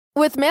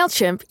With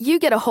MailChimp, you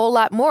get a whole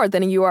lot more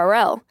than a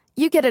URL.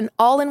 You get an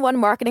all-in-one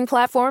marketing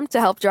platform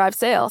to help drive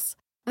sales.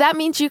 That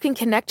means you can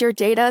connect your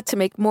data to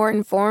make more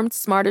informed,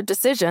 smarter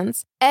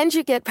decisions, and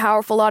you get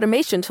powerful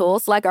automation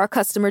tools like our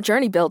Customer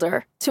Journey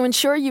Builder to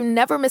ensure you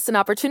never miss an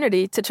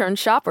opportunity to turn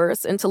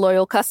shoppers into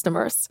loyal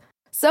customers.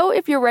 So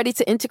if you're ready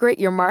to integrate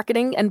your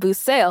marketing and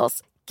boost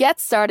sales, get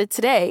started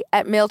today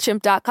at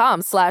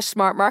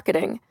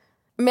MailChimp.com/smartmarketing.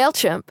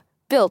 MailChimp,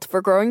 built for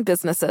growing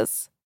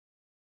businesses.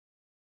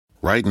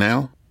 Right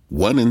now,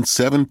 1 in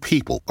 7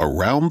 people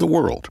around the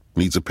world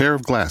needs a pair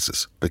of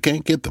glasses but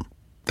can't get them.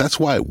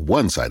 That's why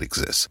OneSight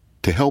exists,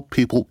 to help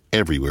people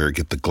everywhere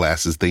get the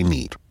glasses they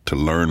need to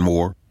learn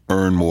more,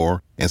 earn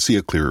more, and see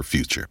a clearer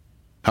future.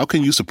 How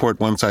can you support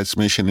OneSight's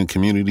mission in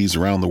communities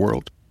around the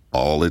world?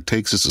 All it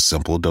takes is a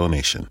simple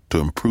donation to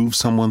improve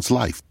someone's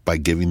life by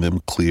giving them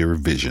clear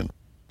vision.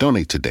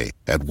 Donate today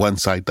at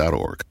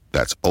onesight.org.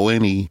 That's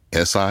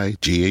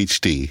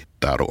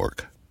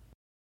ONESIGHT.org.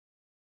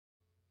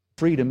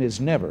 Freedom is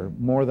never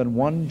more than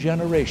one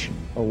generation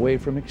away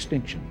from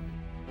extinction.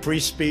 Free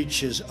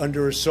speech is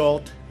under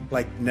assault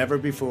like never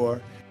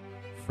before.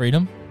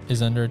 Freedom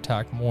is under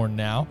attack more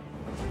now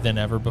than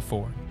ever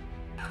before.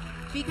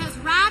 Because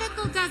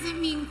radical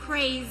doesn't mean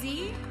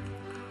crazy.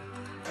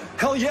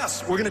 Hell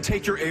yes, we're going to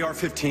take your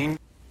AR-15.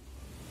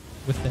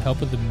 With the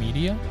help of the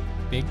media,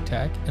 big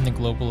tech, and the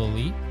global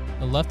elite,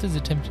 the left is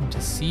attempting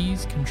to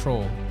seize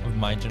control of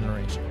my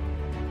generation.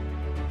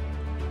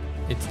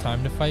 It's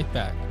time to fight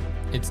back.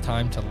 It's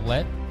time to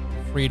let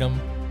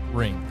freedom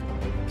ring.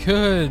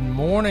 Good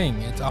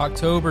morning. It's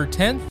October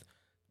 10th,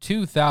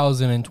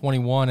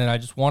 2021, and I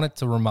just wanted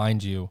to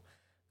remind you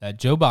that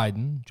Joe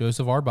Biden,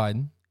 Joseph R.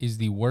 Biden, is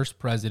the worst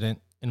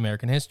president in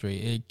American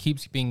history. It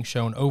keeps being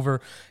shown over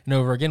and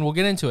over again. We'll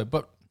get into it,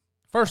 but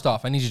first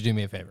off, I need you to do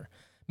me a favor.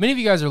 Many of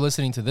you guys are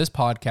listening to this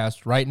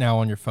podcast right now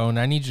on your phone.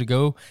 I need you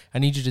to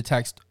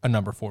text a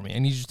number for me. I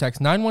need you to text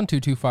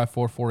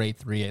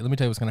 912-254-4838. Let me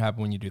tell you what's going to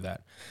happen when you do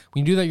that.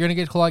 When you do that, you're going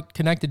to get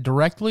connected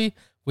directly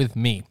with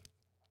me.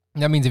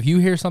 That means if you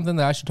hear something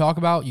that I should talk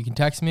about, you can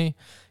text me.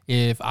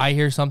 If I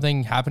hear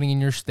something happening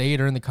in your state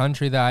or in the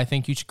country that I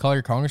think you should call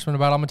your congressman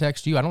about, I'm going to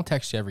text you. I don't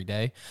text you every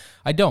day.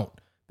 I don't.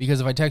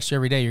 Because if I text you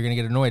every day, you're going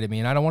to get annoyed at me,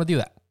 and I don't want to do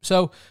that.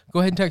 So go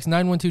ahead and text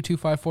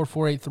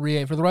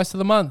 912-254-4838 for the rest of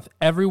the month.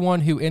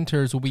 Everyone who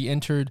enters will be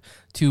entered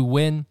to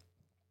win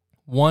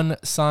one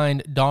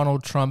signed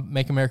Donald Trump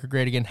Make America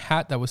Great Again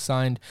hat that was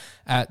signed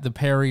at the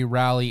Perry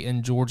rally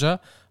in Georgia.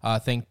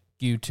 Thank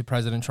you to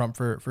President Trump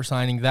for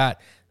signing that.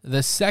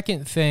 The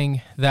second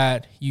thing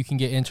that you can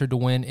get entered to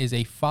win is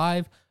a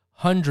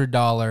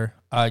 $500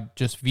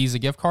 just Visa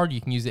gift card.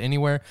 You can use it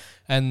anywhere.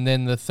 And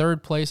then the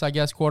third place, I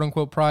guess,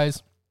 quote-unquote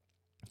prize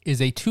is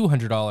a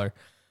 $200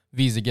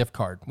 Visa gift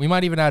card. We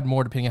might even add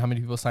more depending on how many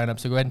people sign up.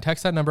 So go ahead and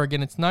text that number.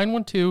 Again, it's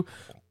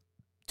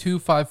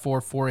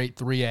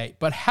 912-254-4838.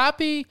 But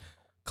happy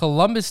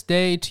Columbus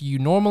Day to you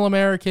normal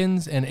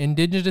Americans and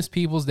Indigenous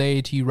Peoples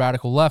Day to you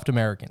radical left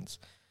Americans.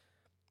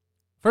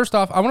 First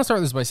off, I want to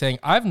start this by saying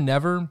I've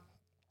never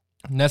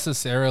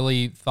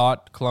necessarily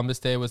thought Columbus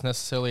Day was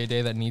necessarily a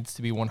day that needs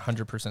to be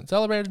 100%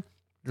 celebrated,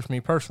 just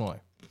me personally.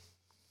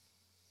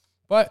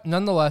 But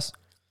nonetheless,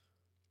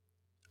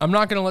 I'm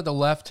not going to let the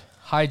left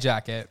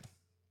hijack it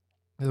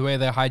the way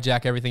they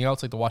hijack everything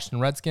else, like the Washington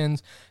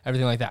Redskins,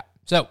 everything like that.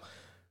 So,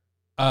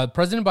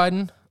 President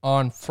Biden,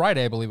 on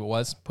Friday, I believe it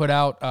was, put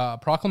out a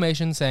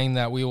proclamation saying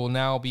that we will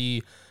now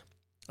be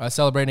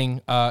celebrating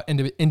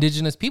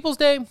Indigenous Peoples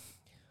Day.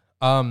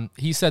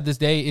 He said this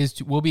day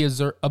will be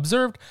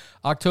observed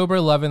October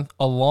 11th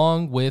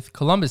along with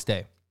Columbus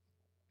Day.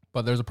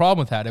 But there's a problem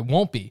with that. It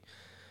won't be.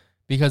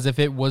 Because if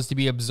it was to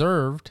be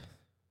observed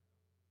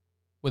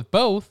with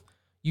both,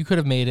 you could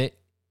have made it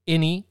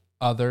any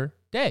other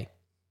day.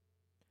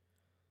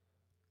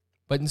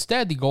 But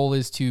instead, the goal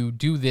is to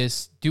do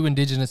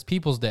Indigenous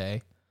Peoples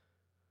Day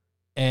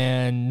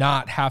and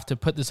not have to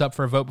put this up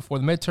for a vote before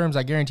the midterms.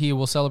 I guarantee you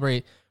we'll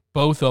celebrate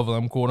both of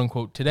them, quote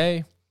unquote,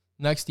 today,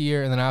 next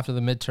year, and then after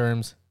the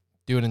midterms,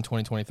 do it in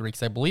 2023,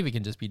 because I believe it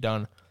can just be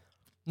done.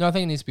 No, I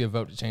think it needs to be a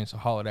vote to change the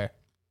holiday.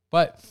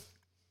 But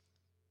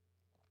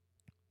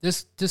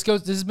this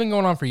has been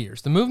going on for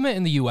years. The movement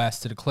in the U.S.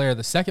 to declare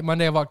the second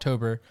Monday of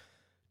October,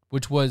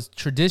 which was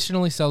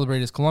traditionally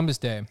celebrated as Columbus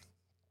Day,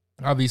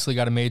 obviously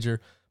got a major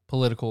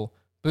political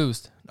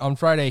boost. On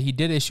Friday, he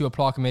did issue a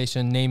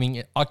proclamation naming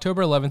it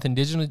October 11th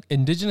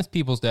Indigenous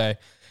Peoples Day.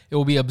 It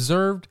will be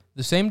observed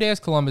the same day as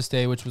Columbus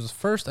Day, which was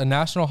first a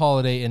national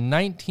holiday in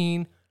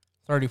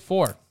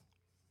 1934.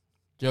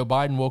 Joe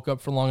Biden woke up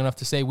for long enough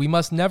to say, "We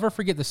must never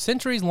forget the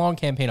centuries-long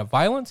campaign of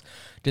violence,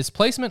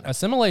 displacement,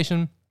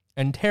 assimilation,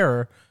 and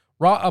terror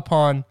wrought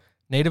upon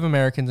Native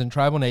Americans and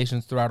tribal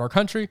nations throughout our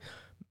country,"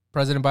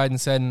 President Biden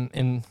said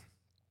in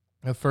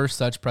the first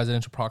such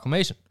presidential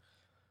proclamation.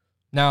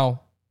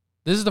 Now,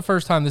 this is the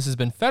first time this has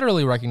been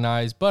federally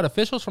recognized, but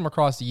officials from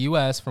across the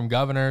U.S., from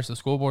governors to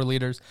school board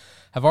leaders,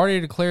 have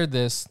already declared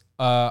this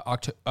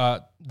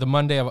the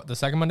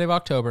second Monday of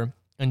October,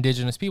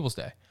 Indigenous Peoples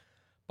Day.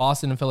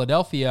 Boston and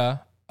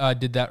Philadelphia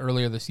did that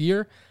earlier this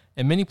year,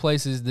 in many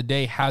places, the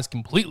day has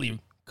completely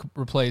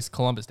replaced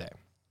Columbus Day.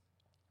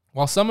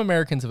 While some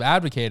Americans have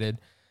advocated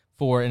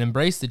for and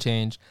embraced the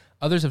change,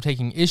 others have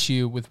taken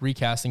issue with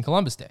recasting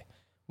Columbus Day,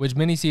 which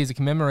many see as a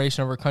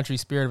commemoration of our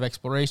country's spirit of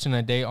exploration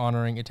and a day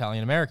honoring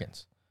Italian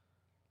Americans.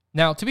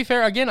 Now, to be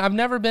fair, again, I've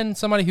never been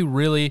somebody who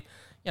really,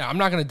 I'm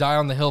not going to die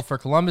on the hill for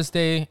Columbus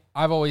Day.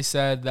 I've always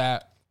said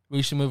that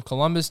we should move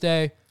Columbus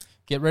Day,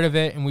 get rid of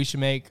it, and we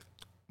should make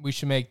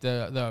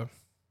the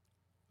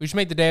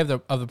day of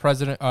the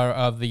president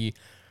or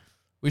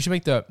we should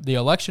make the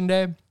election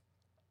day.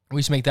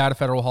 We should make that a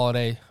federal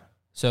holiday,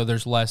 so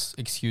there's less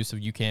excuse of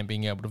you can't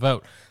being able to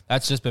vote.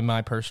 That's just been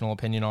my personal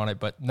opinion on it,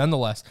 but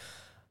nonetheless,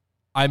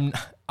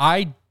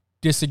 I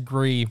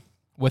disagree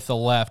with the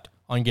left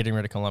on getting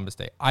rid of Columbus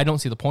Day. I don't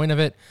see the point of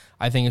it.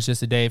 I think it's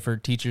just a day for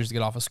teachers to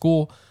get off of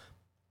school.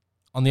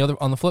 On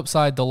the flip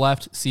side, the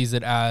left sees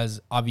it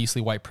as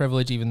obviously white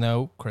privilege, even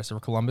though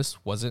Christopher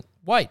Columbus wasn't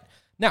white.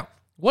 Now,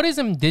 what is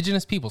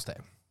Indigenous Peoples Day?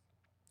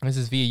 This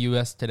is via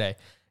US Today.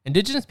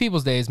 Indigenous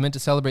Peoples Day is meant to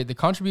celebrate the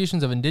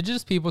contributions of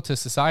Indigenous people to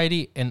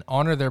society and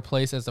honor their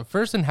place as the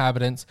first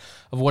inhabitants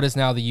of what is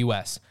now the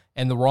U.S.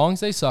 and the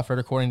wrongs they suffered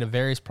according to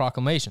various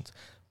proclamations.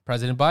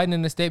 President Biden,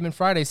 in a statement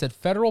Friday, said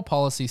federal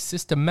policy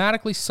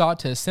systematically sought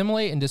to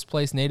assimilate and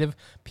displace Native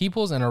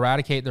peoples and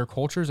eradicate their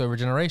cultures over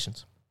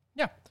generations.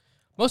 Yeah,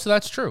 most of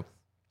that's true.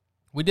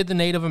 We did the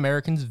Native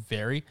Americans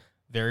very,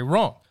 very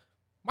wrong.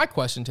 My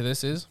question to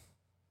this is,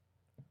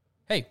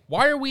 hey,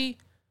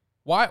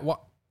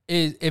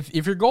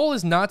 if your goal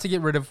is not to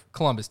get rid of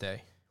Columbus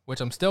Day,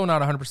 which I'm still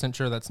not 100%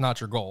 sure that's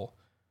not your goal,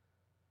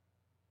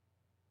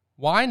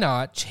 why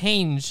not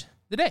change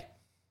the day?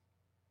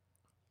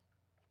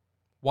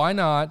 Why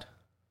not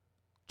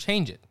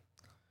change it?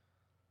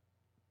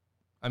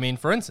 I mean,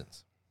 for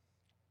instance,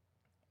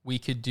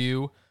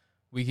 there's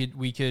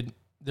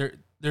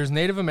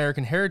Native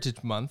American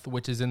Heritage Month,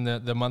 which is in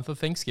the month of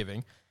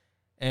Thanksgiving,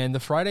 and the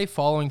Friday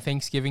following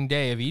Thanksgiving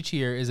Day of each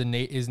year is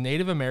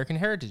Native American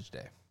Heritage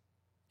Day.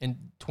 In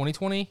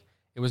 2020,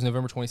 it was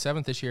November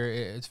 27th. This year,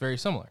 it's very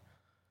similar.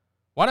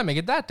 Why not make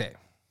it that day?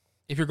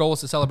 If your goal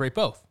is to celebrate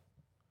both.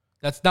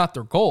 That's not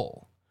their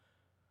goal.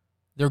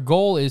 Their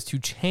goal is to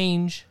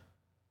change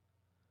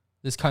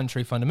this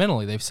country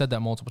fundamentally. They've said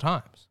that multiple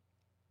times.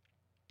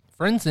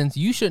 For instance,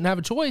 you shouldn't have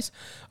a choice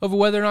over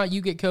whether or not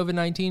you get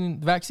COVID-19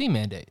 vaccine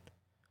mandate.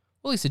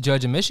 Well, at least a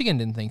judge in Michigan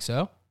didn't think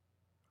so.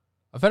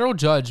 A federal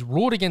judge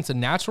ruled against a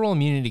natural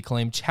immunity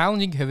claim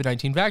challenging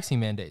COVID-19 vaccine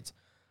mandates.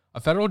 A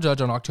federal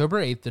judge on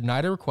October 8th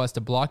denied a request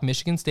to block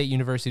Michigan State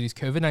University's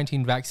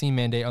COVID-19 vaccine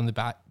mandate on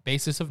the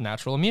basis of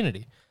natural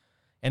immunity.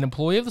 An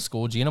employee of the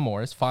school, Gina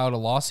Morris, filed a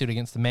lawsuit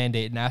against the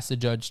mandate and asked the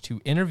judge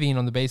to intervene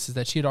on the basis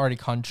that she had already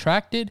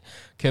contracted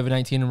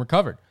COVID-19 and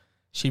recovered.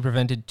 She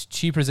presented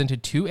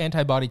 2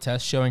 antibody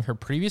tests showing her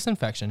previous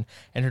infection,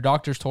 and her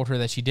doctors told her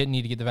that she didn't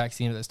need to get the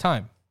vaccine at this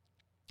time.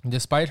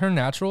 Despite her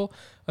natural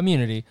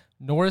immunity,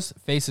 Norris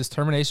faces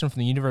termination from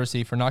the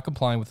university for not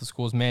complying with the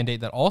school's mandate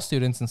that all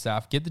students and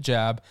staff get the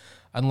jab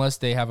unless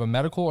they have a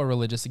medical or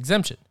religious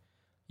exemption.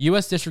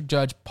 U.S. District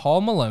Judge Paul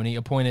Maloney,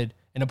 an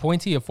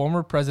appointee of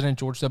former President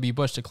George W.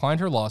 Bush, declined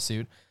her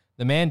lawsuit.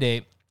 The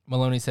mandate,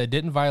 Maloney said,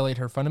 didn't violate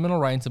her fundamental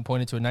rights and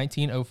pointed to a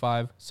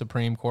 1905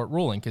 Supreme Court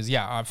ruling. Because,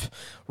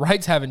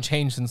 rights haven't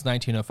changed since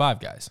 1905,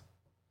 guys.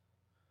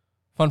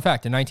 Fun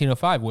fact, in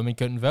 1905, women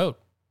couldn't vote.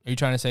 Are you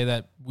trying to say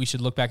that we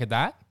should look back at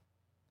that?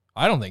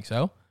 I don't think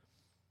so.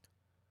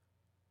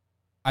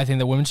 I think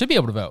that women should be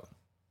able to vote.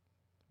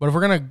 But if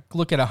we're going to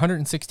look at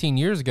 116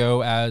 years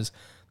ago as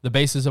the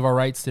basis of our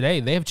rights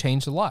today, they have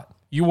changed a lot.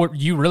 You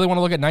really want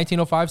to look at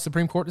 1905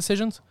 Supreme Court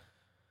decisions?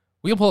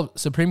 We can pull up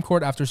Supreme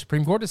Court after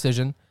Supreme Court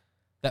decision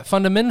that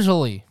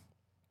fundamentally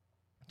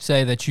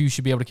say that you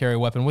should be able to carry a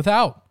weapon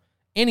without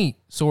any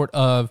sort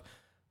of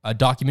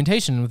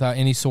documentation, without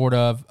any sort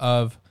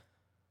of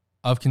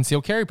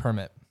concealed carry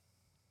permit.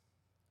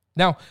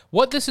 Now,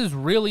 what this is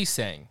really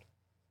saying,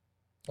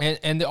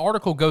 and the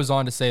article goes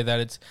on to say that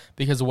it's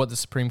because of what the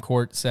Supreme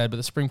Court said, but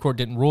the Supreme Court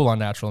didn't rule on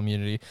natural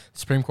immunity. The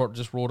Supreme Court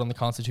just ruled on the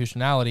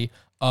constitutionality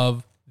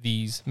of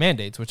these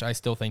mandates, which I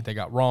still think they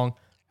got wrong.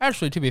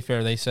 Actually, to be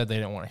fair, they said they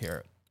didn't want to hear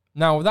it.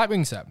 Now, with that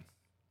being said,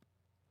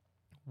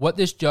 what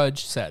this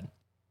judge said,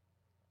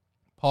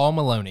 what Paul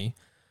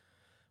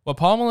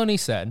Maloney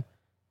said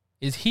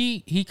is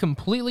he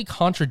completely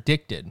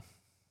contradicted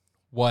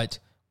what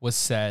was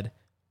said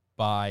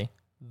by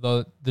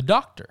the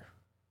doctor.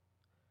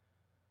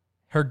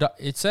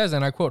 It says,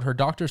 and I quote, her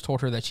doctors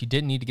told her that she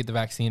didn't need to get the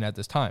vaccine at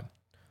this time.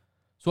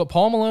 So what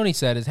Paul Maloney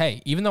said is,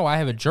 hey, even though I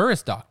have a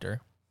Juris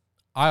Doctor,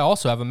 I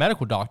also have a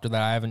medical doctor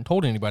that I haven't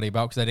told anybody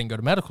about because I didn't go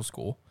to medical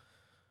school.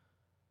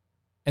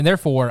 And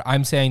therefore,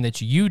 I'm saying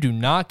that you do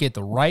not get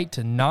the right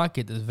to not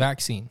get this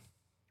vaccine.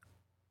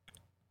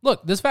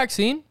 Look, this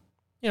vaccine,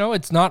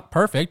 it's not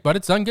perfect, but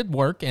it's done good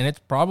work, and it's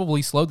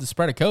probably slowed the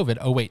spread of COVID.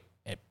 Oh, wait,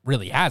 it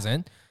really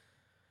hasn't.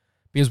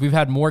 Because we've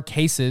had more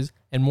cases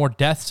and more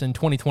deaths in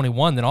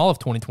 2021 than all of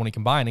 2020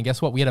 combined. And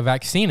guess what? We had a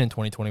vaccine in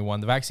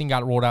 2021. The vaccine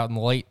got rolled out in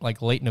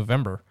late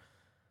November,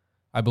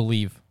 I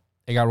believe.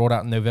 It got rolled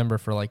out in November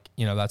for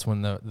that's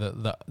when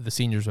the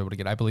seniors were able to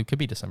get it. I believe could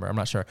be December. I'm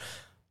not sure.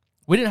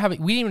 We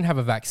didn't even have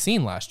a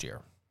vaccine last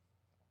year.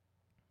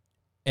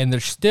 And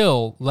there's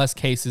still less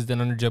cases than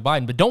under Joe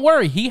Biden. But don't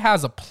worry, he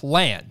has a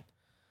plan.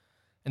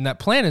 And that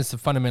plan is to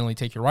fundamentally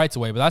take your rights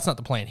away. But that's not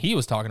the plan he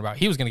was talking about.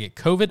 He was going to get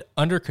COVID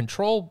under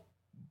control.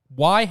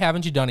 Why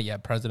haven't you done it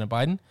yet, President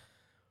Biden?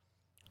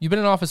 You've been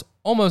in office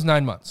almost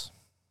 9 months.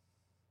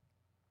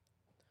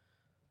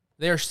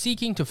 They are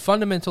seeking to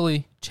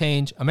fundamentally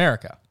change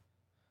America.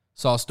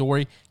 Saw a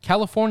story,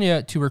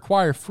 California to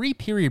require free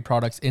period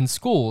products in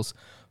schools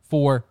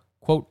for,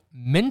 quote,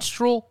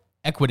 menstrual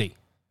equity.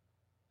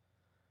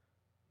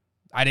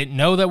 I didn't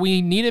know that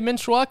we needed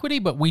menstrual equity,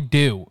 but we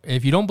do.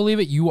 If you don't believe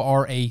it, you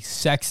are a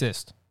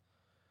sexist.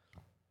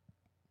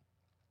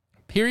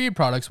 Period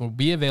products will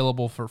be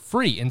available for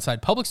free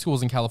inside public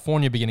schools in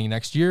California beginning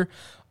next year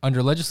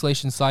under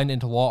legislation signed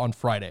into law on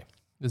Friday.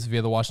 This is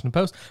via the Washington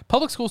Post.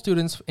 Public school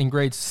students in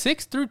grades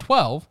 6 through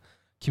 12,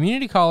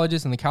 community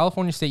colleges, and the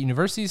California State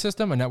University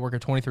System, a network of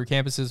 23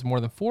 campuses, more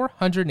than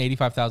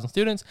 485,000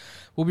 students,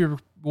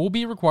 will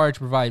be required to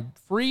provide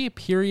free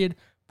period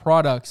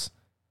products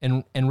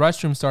and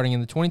restrooms starting in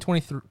the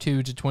 2022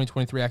 to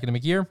 2023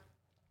 academic year.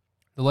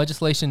 The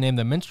legislation, named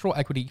the Menstrual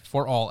Equity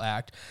for All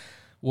Act,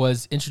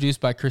 was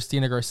introduced by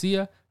Cristina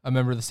Garcia, a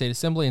member of the State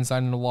Assembly, and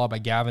signed into law by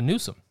Gavin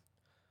Newsom.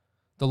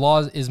 The law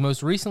is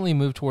most recently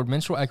moved toward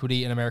menstrual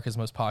equity in America's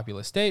most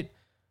populous state.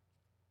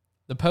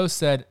 The Post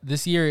said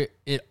this year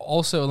it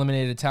also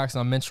eliminated a tax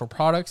on menstrual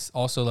products,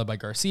 also led by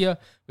Garcia,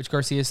 which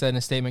Garcia said in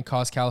a statement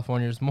cost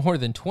Californians more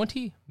than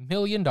 $20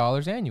 million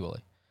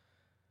annually.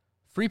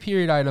 Free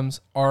period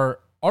items are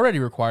already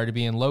required to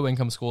be in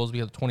low-income schools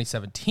because of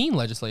 2017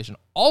 legislation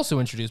also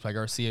introduced by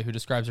Garcia, who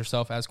describes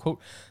herself as, quote,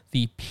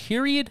 the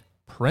period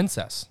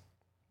princess,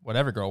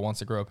 whatever girl wants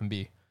to grow up and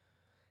be.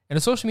 In a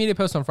social media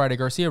post on Friday,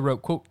 Garcia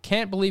wrote, quote,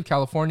 can't believe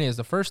California is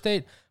the first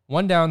state,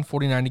 1 down,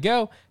 49 to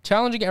go,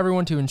 challenging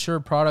everyone to ensure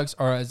products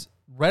are as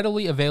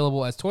readily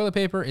available as toilet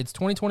paper. It's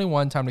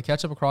 2021, time to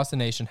catch up across the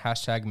nation,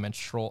 hashtag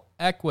menstrual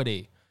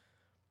equity.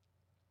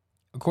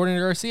 According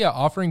to Garcia,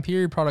 offering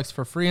period products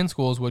for free in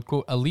schools would,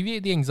 quote,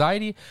 alleviate the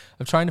anxiety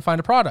of trying to find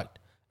a product,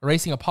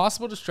 erasing a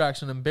possible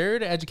distraction and barrier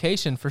to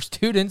education for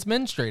students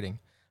menstruating.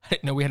 I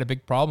didn't know we had a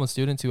big problem with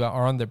students who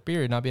are on their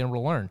period not being able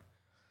to learn.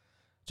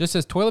 Just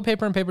as toilet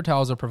paper and paper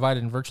towels are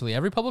provided in virtually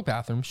every public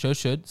bathroom, so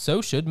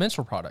should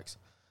menstrual products.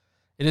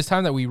 It is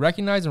time that we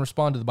recognize and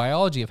respond to the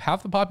biology of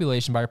half the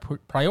population by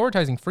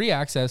prioritizing free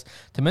access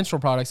to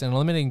menstrual products and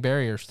eliminating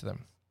barriers to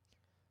them.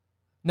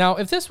 Now,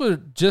 if this were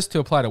just to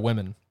apply to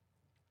women,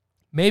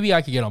 maybe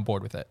I could get on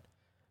board with it.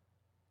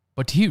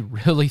 But do you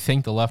really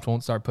think the left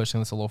won't start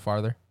pushing this a little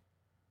farther?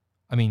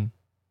 I mean,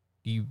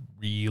 do you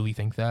really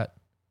think that?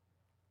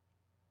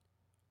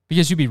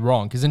 Because you'd be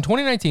wrong. Because in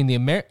 2019, the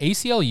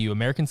ACLU,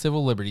 American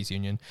Civil Liberties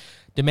Union,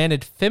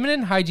 demanded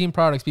feminine hygiene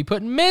products be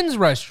put in men's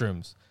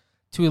restrooms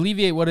to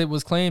alleviate what it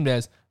was claimed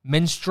as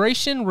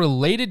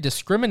menstruation-related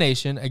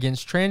discrimination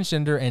against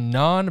transgender and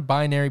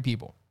non-binary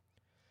people.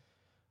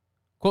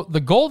 Quote, the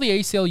goal the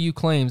ACLU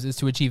claims is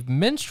to achieve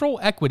menstrual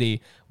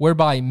equity,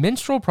 whereby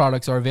menstrual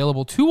products are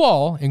available to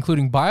all,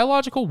 including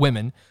biological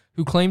women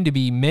who claim to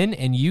be men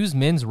and use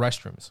men's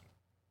restrooms.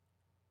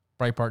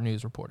 Breitbart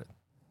News reported.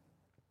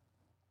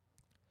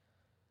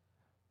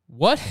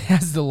 What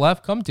has the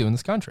left come to in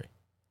this country?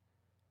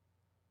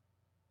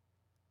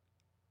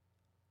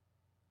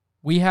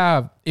 We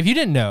have, if you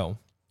didn't know,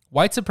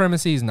 white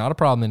supremacy is not a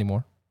problem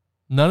anymore.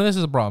 None of this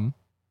is a problem.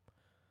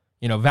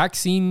 You know,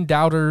 vaccine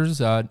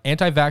doubters,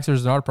 anti-vaxxers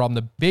is not a problem.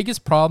 The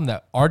biggest problem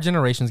that our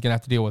generation is going to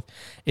have to deal with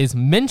is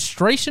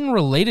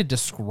menstruation-related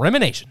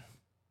discrimination.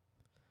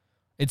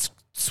 It's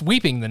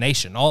sweeping the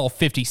nation. All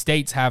 50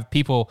 states have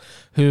people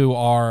who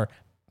are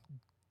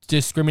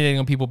discriminating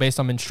on people based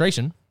on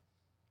menstruation.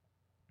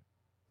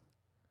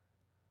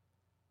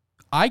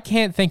 I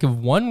can't think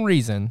of one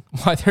reason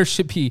why there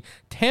should be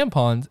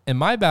tampons in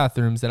my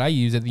bathrooms that I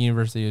use at the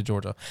University of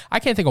Georgia. I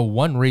can't think of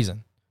one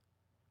reason.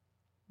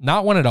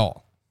 Not one at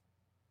all.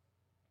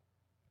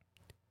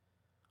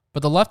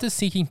 But the left is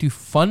seeking to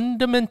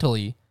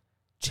fundamentally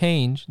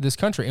change this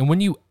country. And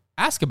when you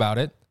ask about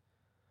it,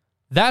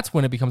 that's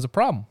when it becomes a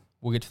problem.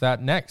 We'll get to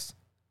that next.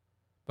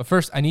 But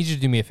first, I need you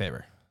to do me a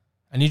favor.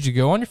 I need you to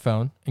go on your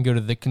phone and go to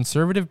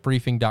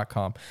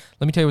theconservativebriefing.com.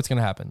 Let me tell you what's going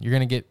to happen. You're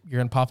going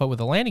to pop up with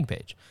a landing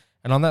page.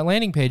 And on that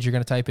landing page, you're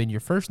going to type in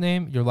your first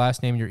name, your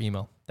last name, your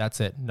email.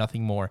 That's it.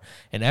 Nothing more.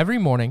 And every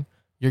morning,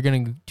 you're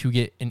going to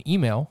get an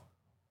email,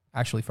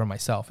 actually from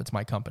myself. It's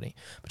my company.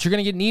 But you're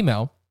going to get an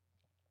email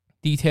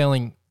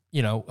detailing,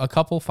 a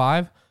couple,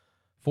 4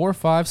 or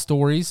 5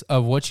 stories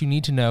of what you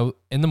need to know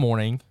in the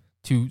morning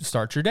to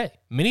start your day.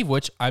 Many of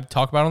which I've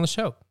talked about on the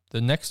show. The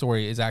next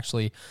story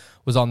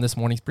was on this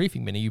morning's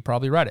briefing. Many of you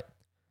probably read it.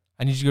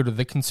 I need you to go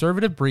to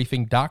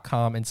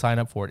theconservativebriefing.com and sign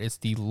up for it. It's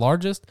the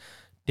largest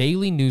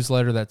daily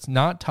newsletter that's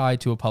not tied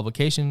to a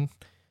publication.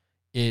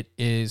 It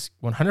is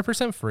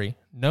 100% free,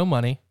 no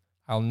money.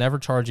 I'll never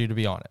charge you to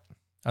be on it,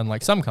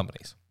 unlike some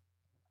companies.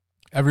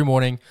 Every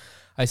morning,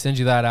 I send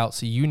you that out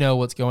so you know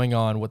what's going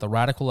on, what the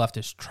radical left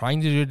is trying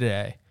to do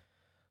today.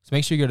 So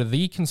make sure you go to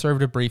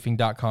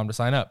theconservativebriefing.com to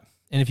sign up.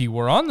 And if you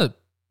were on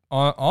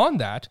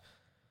that,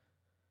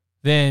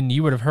 then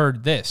you would have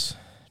heard this.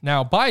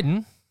 Now,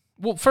 Biden,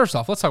 well, first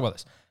off, let's talk about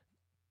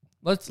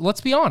this.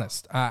 Let's be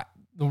honest.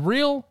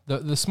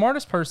 The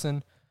smartest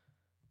person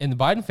in the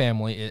Biden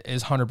family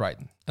is Hunter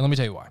Biden. And let me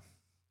tell you why.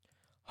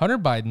 Hunter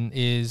Biden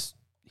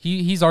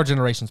he's our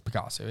generation's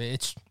Picasso.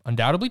 It's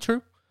undoubtedly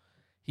true.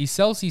 He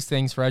sells these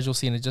things for, as you'll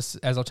see,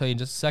 as I'll tell you in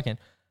just a second,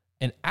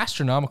 an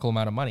astronomical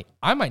amount of money.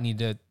 I might need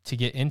to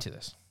get into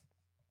this.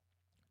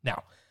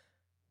 Now,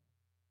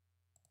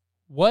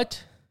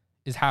 what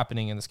is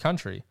happening in this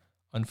country,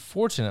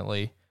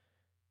 unfortunately,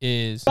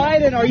 is...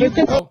 Biden, are you...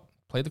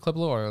 Played the clip a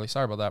little early.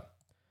 Sorry about that.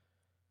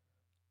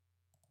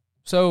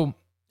 So,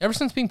 ever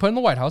since being put in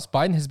the White House,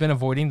 Biden has been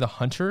avoiding the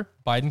Hunter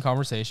Biden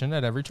conversation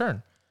at every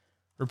turn.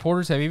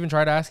 Reporters have even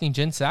tried asking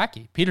Jen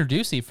Psaki. Peter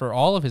Doocy, for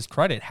all of his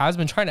credit, has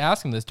been trying to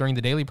ask him this during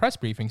the daily press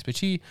briefings, but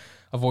she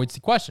avoids the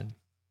question.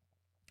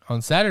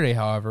 On Saturday,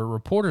 however,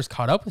 reporters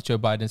caught up with Joe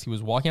Biden as he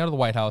was walking out of the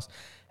White House,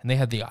 and they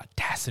had the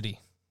audacity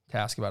to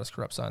ask about his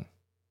corrupt son.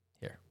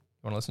 Here, you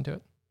want to listen to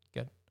it?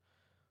 Good.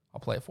 I'll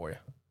play it for you.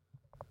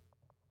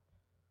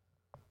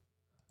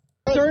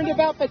 Concerned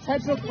about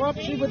potential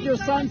corruption with your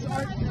son's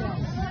art?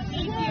 Are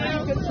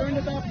you concerned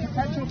about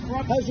potential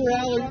corruption?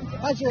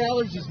 How's your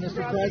allergies,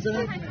 Mr.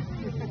 President?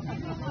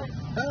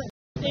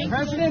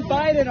 President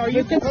Biden, are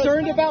you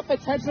concerned about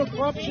potential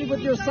corruption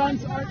with your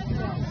son's art?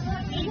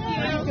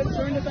 Are you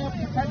concerned about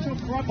potential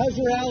corruption?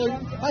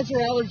 How's your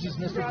allergies,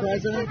 Mr.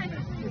 President?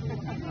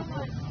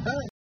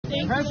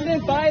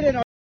 President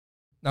Biden.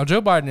 Now,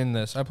 Joe Biden in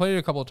this, I played it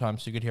a couple of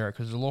times so you could hear it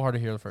because it's a little hard to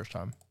hear the first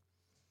time.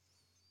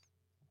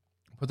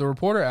 But the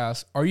reporter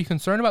asks, are you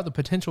concerned about the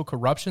potential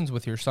corruptions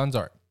with your son's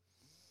art?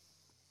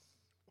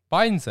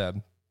 Biden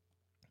said,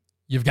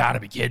 you've got to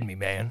be kidding me,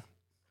 man.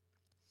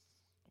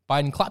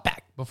 Biden clapped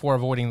back before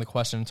avoiding the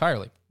question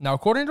entirely. Now,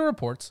 according to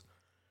reports,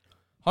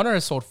 Hunter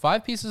has sold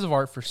 5 pieces of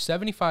art for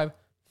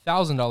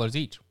 $75,000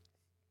 each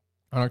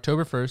on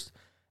October 1st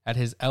at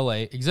his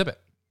LA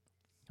exhibit.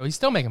 So he's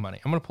still making money.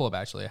 I'm going to pull up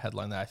actually a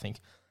headline that I think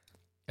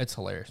it's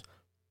hilarious.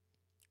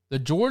 The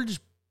George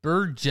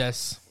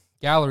Burgess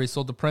Gallery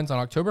sold the prints on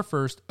October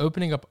 1st,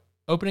 opening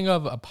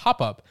of a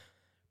pop-up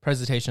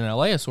presentation in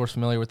LA. A source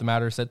familiar with the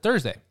matter said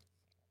Thursday.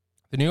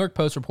 The New York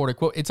Post reported,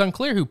 quote, it's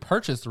unclear who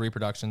purchased the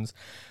reproductions,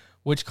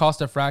 which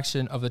cost a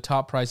fraction of the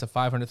top price of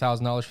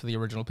 $500,000 for the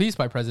original piece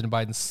by President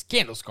Biden's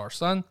scandal-scarred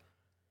son,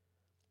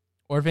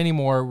 or if any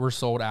more were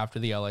sold after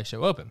the LA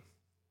show opened.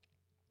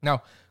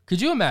 Now,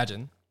 could you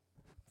imagine,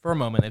 for a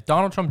moment, if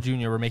Donald Trump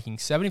Jr. were making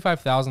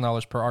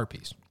 $75,000 per art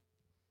piece?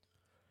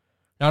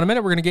 Now, in a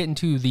minute, we're going to get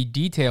into the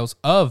details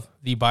of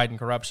the Biden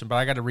corruption, but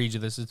I got to read you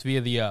this. It's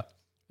via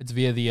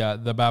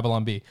the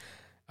Babylon Bee.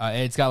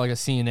 It's got like a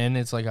CNN.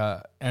 It's like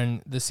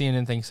and the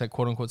CNN thing said,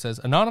 quote unquote, says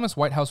anonymous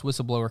White House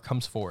whistleblower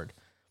comes forward.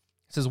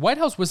 It says White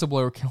House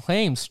whistleblower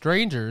claims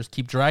strangers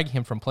keep dragging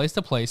him from place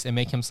to place and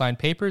make him sign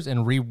papers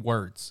and read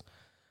words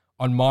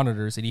on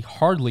monitors, and he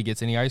hardly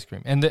gets any ice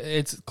cream. And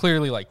it's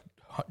clearly like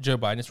Joe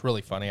Biden. It's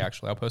really funny,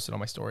 actually. I'll post it on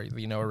my story.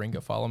 You know,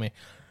 Ringo, follow me.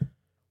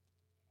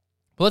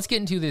 But let's get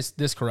into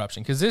this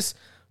corruption, because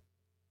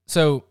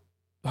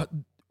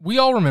we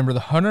all remember the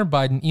Hunter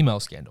Biden email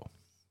scandal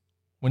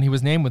when he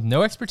was named with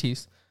no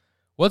expertise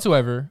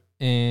whatsoever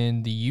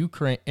in the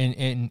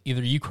in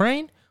either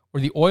Ukraine or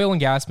the oil and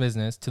gas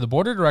business to the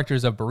board of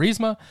directors of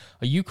Burisma,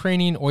 a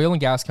Ukrainian oil and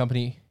gas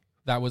company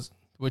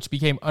which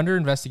became under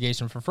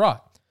investigation for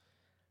fraud.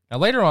 Now,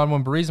 later on,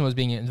 when Burisma was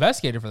being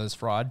investigated for this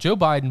fraud, Joe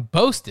Biden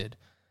boasted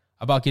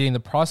about getting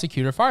the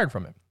prosecutor fired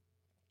from it.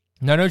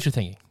 Now, I know what you're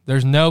thinking.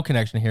 There's no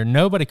connection here.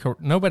 Nobody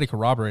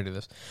corroborated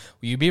this.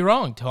 Well, you'd be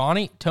wrong.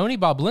 Tony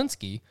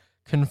Bobulinski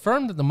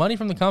confirmed that the money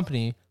from the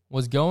company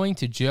was going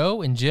to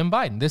Joe and Jim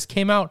Biden. This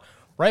came out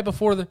right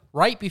before the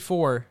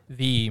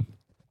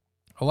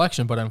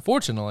election, but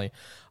unfortunately,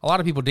 a lot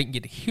of people didn't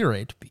get to hear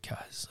it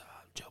because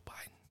Joe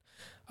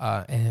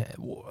Biden and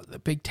the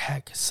big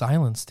tech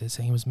silenced it,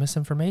 saying it was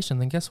misinformation.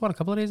 Then guess what? A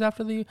couple of days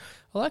after the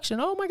election,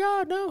 oh my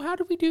God, no! How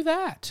did we do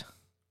that?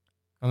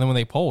 And then when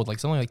they polled,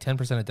 something like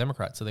 10% of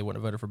Democrats said they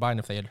wouldn't have voted for Biden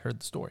if they had heard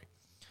the story.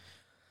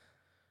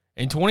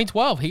 In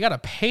 2012, he got a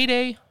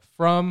payday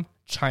from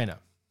China.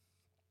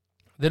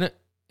 Then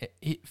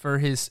for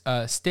his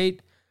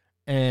state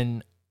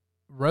and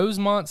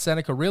Rosemont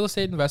Seneca Real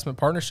Estate Investment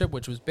Partnership,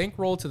 which was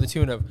bankrolled to the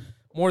tune of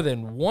more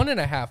than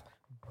 $1.5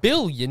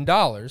 billion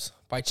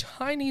by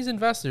Chinese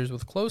investors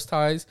with close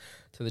ties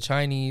to the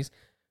Chinese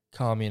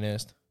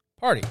Communist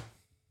Party.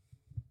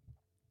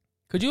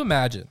 Could you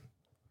imagine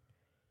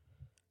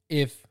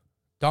if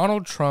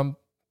Donald Trump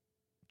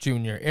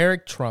Jr.,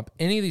 Eric Trump,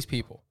 any of these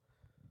people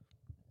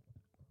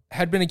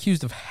had been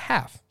accused of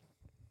half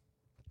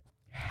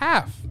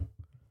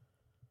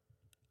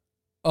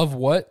of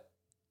what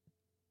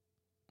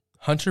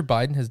Hunter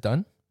Biden has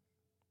done?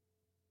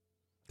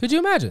 Could you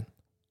imagine?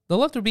 The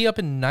left would be up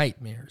in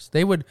nightmares.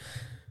 They would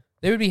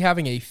be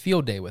having a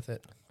field day with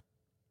it.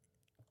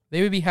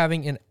 They would be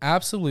having an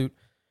absolute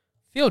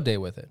field day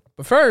with it.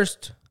 But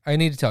first, I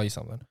need to tell you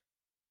something.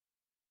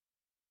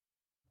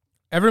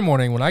 Every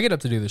morning when I get up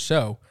to do the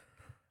show,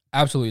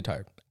 absolutely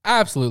tired,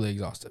 absolutely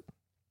exhausted.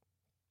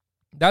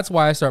 That's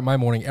why I start my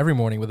morning every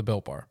morning with a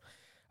Built Bar.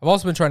 I've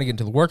also been trying to get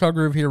into the workout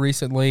groove here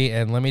recently,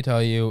 and let me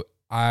tell you,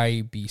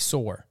 I be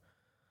sore.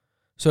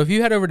 So if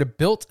you head over to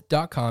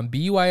built.com,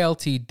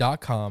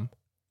 BUILT.com,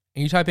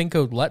 and you type in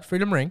code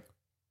LETFreedomRing,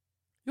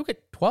 you'll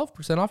get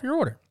 12% off your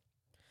order.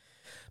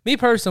 Me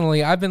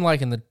personally, I've been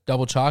liking the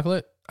double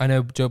chocolate. I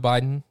know Joe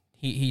Biden,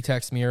 he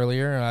texted me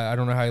earlier. I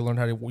don't know how he learned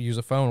how to use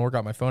a phone or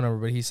got my phone number,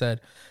 but he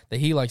said that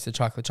he likes the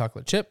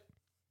chocolate chip.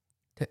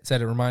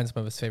 Said it reminds him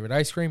of his favorite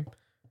ice cream.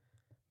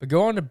 But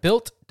go on to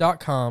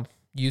built.com,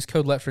 use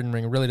code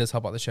LetFreedomRing. It really does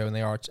help out the show, and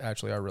they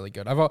are really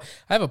good. I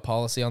have a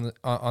policy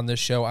on this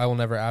show. I will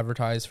never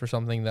advertise for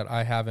something that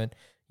I haven't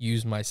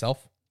used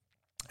myself.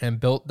 And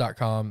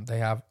built.com, they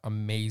have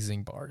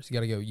amazing bars. You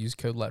got to go use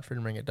code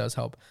LetFreedomRing. It does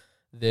help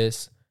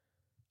this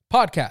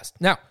podcast.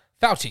 Now,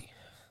 Fauci,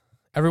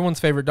 everyone's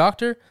favorite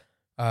doctor,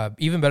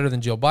 even better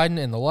than Joe Biden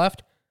and the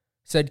left,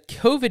 said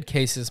COVID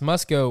cases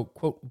must go,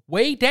 quote,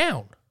 way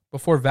down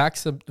before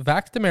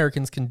vaxxed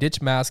Americans can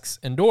ditch masks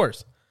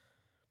indoors.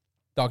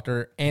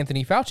 Dr.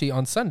 Anthony Fauci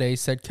on Sunday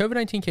said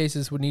COVID-19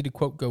 cases would need to,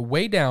 quote, go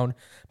way down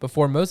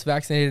before most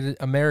vaccinated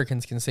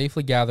Americans can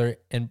safely gather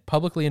and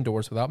publicly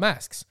indoors without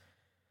masks.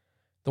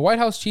 The White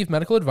House chief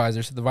medical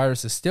advisor said the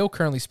virus is still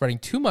currently spreading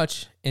too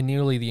much in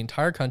nearly the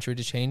entire country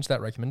to change that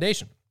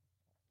recommendation.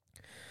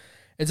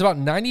 It's about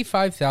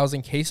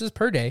 95,000 cases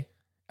per day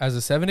as a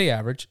 7-day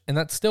average, and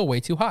that's still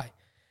way too high,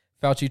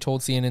 Fauci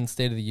told CNN's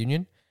State of the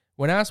Union.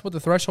 When asked what the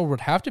threshold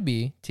would have to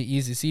be to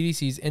ease the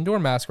CDC's indoor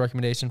mask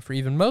recommendation for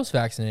even most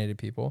vaccinated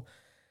people,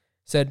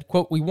 said,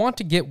 quote, we want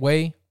to get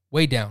way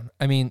down.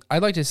 I mean,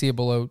 I'd like to see it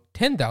below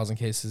 10,000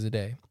 cases a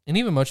day, and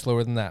even much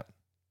lower than that.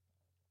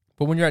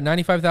 But when you're at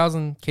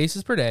 95,000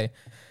 cases per day,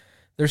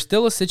 there's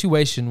still a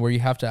situation where you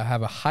have to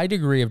have a high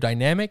degree of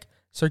dynamic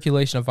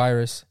circulation of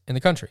virus in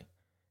the country,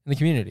 in the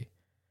community.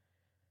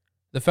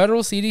 The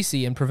federal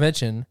CDC and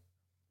prevention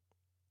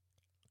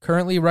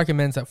currently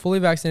recommends that fully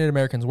vaccinated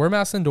Americans wear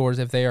masks indoors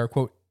if they are,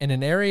 quote, in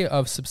an area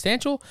of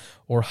substantial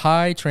or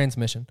high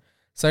transmission,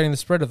 citing the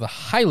spread of the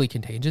highly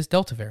contagious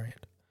Delta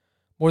variant.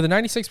 More than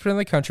 96% of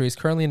the country is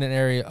currently in an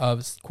area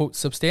of, quote,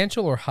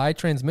 substantial or high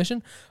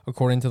transmission,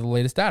 according to the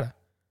latest data.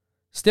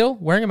 Still,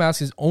 wearing a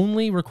mask is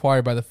only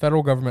required by the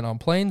federal government on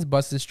planes,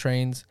 buses,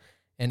 trains,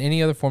 and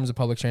any other forms of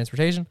public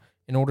transportation.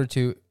 In order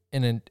to,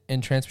 in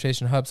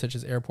transportation hubs such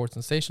as airports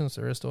and stations,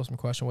 there is still some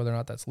question whether or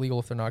not that's legal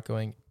if they're not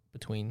going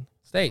between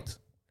states.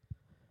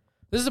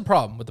 This is a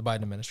problem with the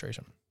Biden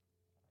administration.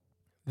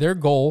 Their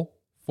goal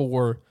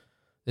for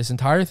this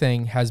entire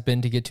thing has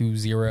been to get to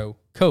zero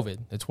COVID.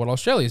 It's what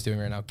Australia is doing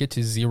right now. Get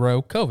to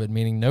zero COVID,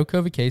 meaning no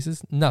COVID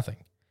cases, nothing.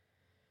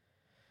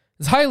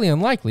 It's highly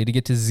unlikely to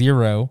get to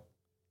zero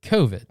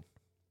COVID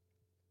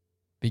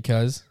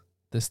because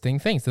this thing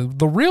thinks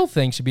the real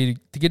thing should be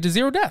to get to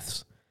zero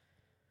deaths.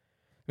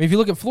 I mean, if you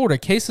look at Florida,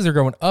 cases are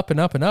going up and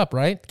up and up,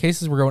 right?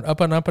 Cases were going up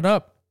and up and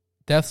up.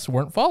 Deaths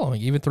weren't following,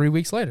 even 3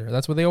 weeks later.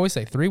 That's what they always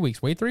say. 3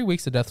 weeks. Wait 3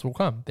 weeks, the deaths will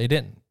come. They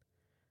didn't.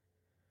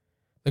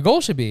 The goal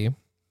should be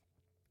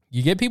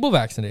you get people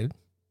vaccinated,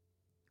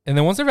 and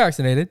then once they're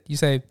vaccinated, you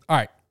say, all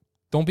right,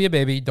 don't be a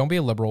baby, don't be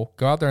a liberal,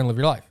 go out there and live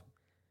your life.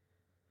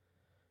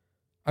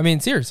 I mean,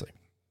 seriously.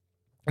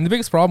 And the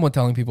biggest problem with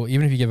telling people,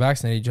 even if you get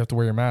vaccinated, you have to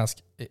wear your mask.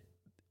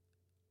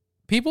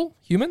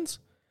 Humans,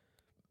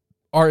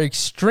 are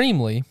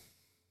extremely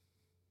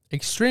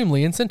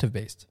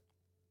incentive-based.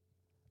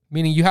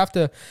 Meaning you have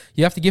to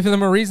give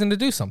them a reason to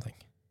do something.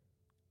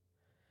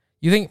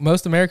 You think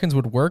most Americans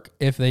would work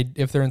if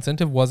their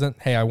incentive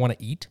wasn't, hey, I want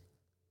to eat?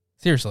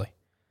 Seriously.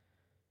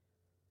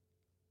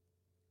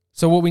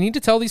 So what we need to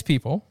tell these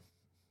people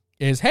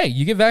is, hey,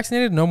 you get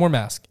vaccinated, no more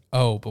mask.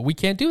 Oh, but we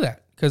can't do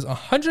that because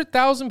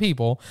 100,000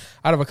 people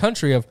out of a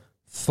country of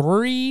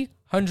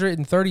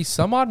 330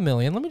 some odd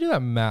million. Let me do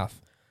that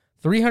math.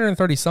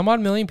 330 some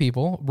odd million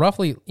people,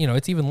 roughly,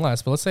 it's even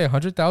less, but let's say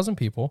 100,000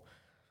 people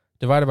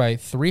divided by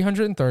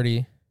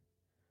 330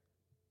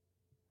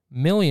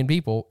 million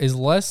people is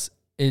less.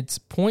 It's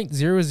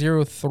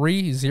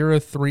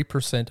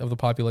 0.00303% of the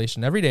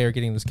population every day are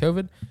getting this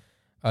COVID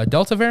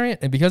Delta variant,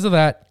 and because of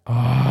that,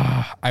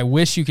 I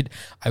wish you could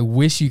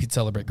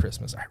celebrate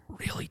Christmas. I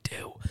really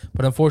do,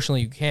 but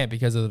unfortunately, you can't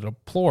because of the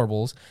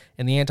deplorables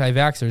and the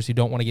anti-vaxxers who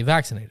don't want to get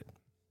vaccinated.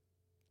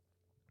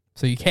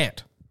 So you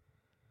can't.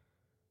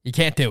 You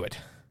can't do it.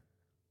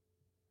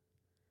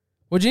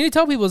 What you need to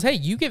tell people is, hey,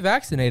 you get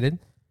vaccinated,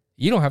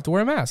 you don't have to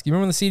wear a mask. You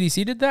remember when the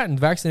CDC did that and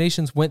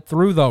vaccinations went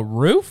through the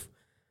roof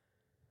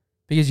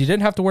because you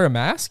didn't have to wear a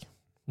mask?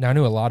 Now, I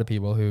knew a lot of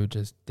people who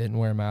just didn't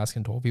wear a mask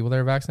and told people they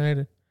were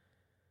vaccinated.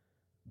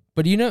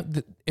 But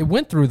it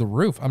went through the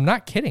roof. I'm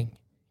not kidding.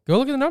 Go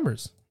look at the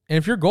numbers. And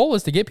if your goal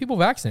is to get people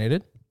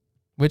vaccinated,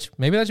 which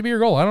maybe that should be your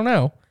goal, I don't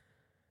know,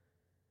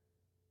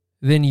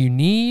 then you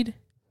need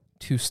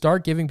to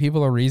start giving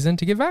people a reason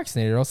to get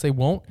vaccinated or else they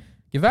won't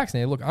get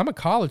vaccinated. Look, I'm a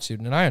college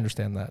student and I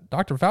understand that.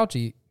 Dr.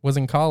 Fauci was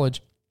in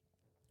college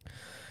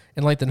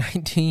in like the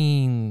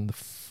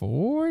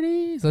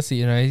 1940s. Let's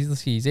see,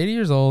 he's 80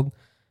 years old.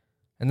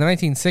 In the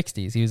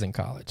 1960s, he was in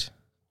college.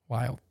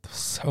 Wild,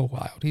 so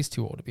wild. He's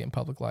too old to be in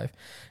public life.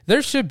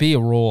 There should be a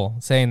rule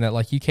saying that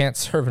like you can't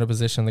serve in a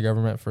position in the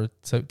government for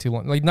too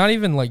long. Like not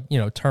even like,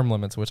 term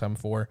limits, which I'm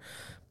for,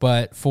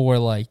 but for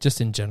like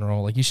just in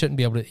general, like you shouldn't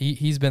be able to.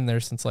 He's been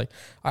there since like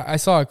I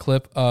saw a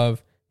clip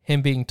of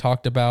him being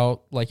talked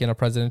about like in a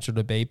presidential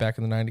debate back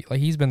in the 90s. Like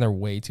he's been there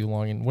way too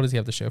long. And what does he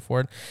have to show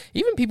for it?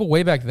 Even people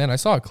way back then, I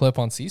saw a clip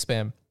on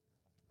C-SPAN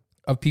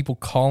of people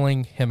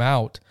calling him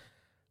out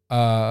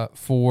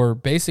for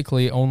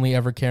basically only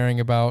ever caring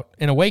about,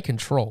 in a way,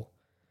 control.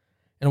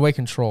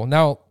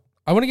 Now,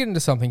 I want to get into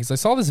something because I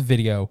saw this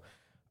video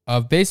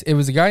of it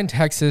was a guy in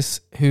Texas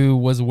who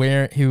was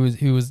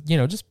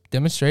just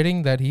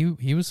demonstrating that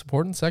he was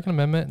supporting the Second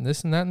Amendment and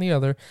this and that and the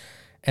other,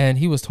 and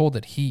he was told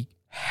that he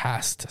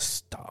has to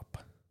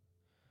stop.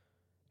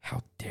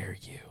 How dare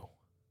you?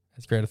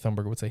 As Greta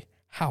Thunberg would say,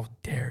 how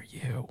dare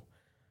you?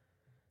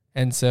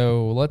 And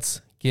so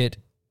let's get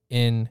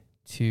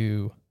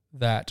into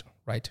that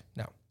right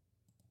now.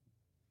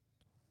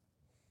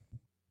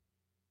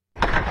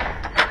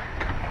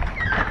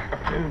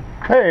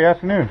 Hey,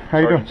 afternoon. How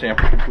you doing?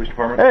 Sanford Police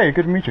Department. Hey,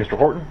 good to meet you. Mr.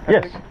 Horton?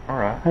 Yes. All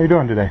right. How you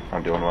doing today?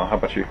 I'm doing well. How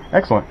about you?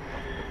 Excellent.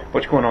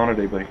 What's going on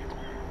today, buddy?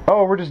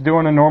 Oh, we're just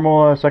doing a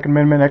normal Second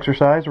Amendment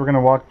exercise. We're going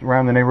to walk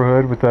around the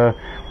neighborhood with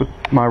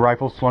my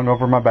rifle slung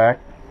over my back,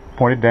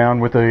 pointed down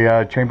with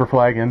a chamber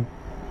flag in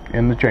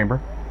the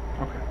chamber.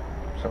 Okay.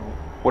 So,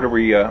 what are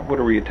we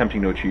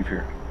attempting to achieve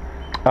here?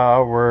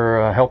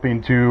 We're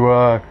helping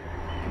to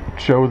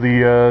show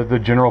the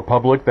general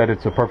public that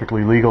it's a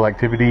perfectly legal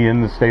activity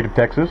in the state of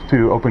Texas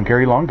to open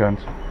carry long guns.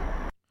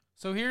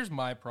 So here's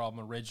my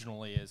problem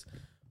originally is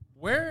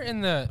where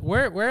in the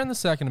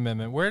Second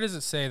Amendment, where does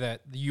it say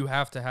that you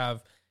have to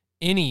have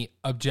any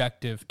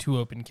objective to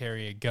open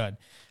carry a gun?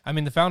 I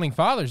mean, the founding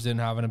fathers didn't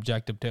have an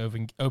objective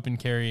to open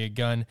carry a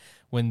gun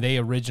when they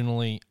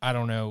originally,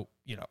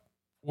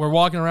 were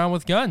walking around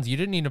with guns. You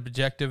didn't need an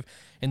objective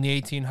in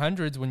the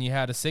 1800s when you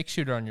had a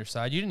 6-shooter on your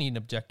side. You didn't need an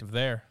objective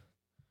there.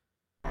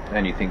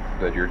 And you think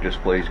that your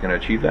display is going to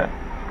achieve that?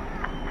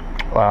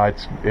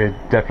 It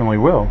definitely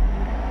will.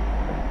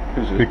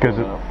 Who's this? Because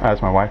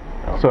that's my wife.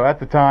 Oh. So at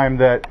the time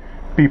that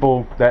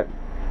people that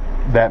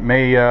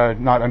may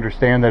not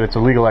understand that it's a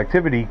legal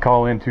activity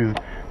call into,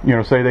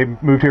 say they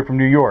moved here from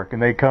New York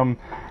and they come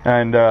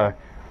and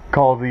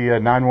call the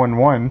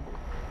 911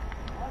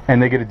 and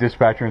they get a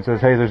dispatcher and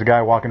says, hey, there's a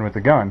guy walking with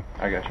a gun.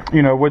 I got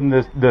you. Wouldn't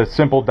the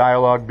simple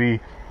dialogue be,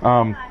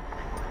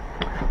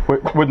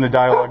 wouldn't the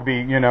dialogue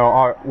be,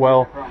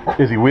 well,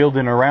 is he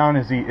wielding around?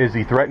 Is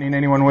he threatening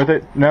anyone with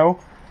it? No,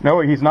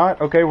 he's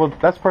not. Okay, well,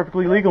 that's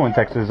perfectly legal in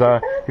Texas.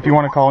 If you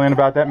want to call in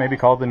about that, maybe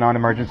call the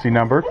non-emergency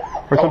number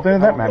or something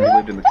of that matter. How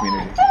long have you lived in the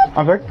community?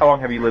 I'm sorry? How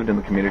long have you lived in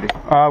the community?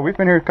 We've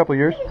been here a couple of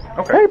years.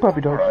 Okay. Hey,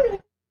 puppy dog. Right.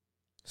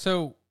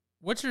 So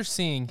what you're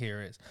seeing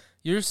here is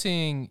you're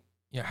seeing,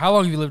 how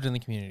long have you lived in the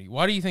community?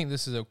 Why do you think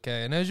this is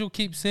okay? And as you'll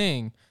keep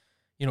seeing,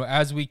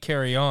 as we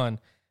carry on,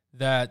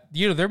 that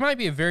there might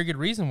be a very good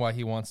reason why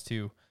he wants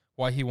to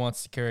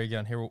carry a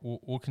gun. Here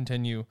we'll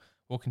continue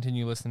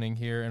listening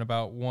here in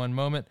about one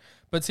moment.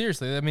 But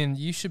seriously, I mean,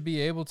 you should be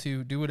able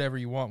to do whatever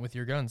you want with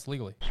your guns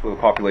legally. With a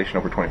population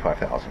over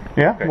 25,000.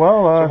 Yeah. Okay.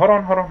 Well, so hold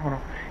on.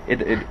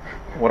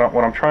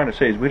 What I'm trying to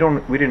say is we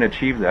didn't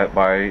achieve that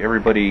by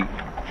everybody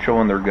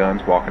showing their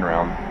guns, walking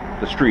around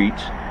the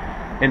streets,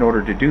 in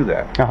order to do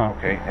that. Uh-huh.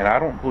 Okay. And I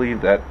don't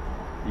believe that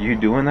you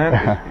doing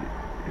that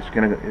is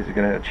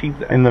gonna achieve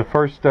that. In the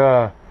first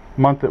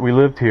month that we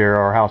lived here,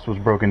 our house was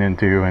broken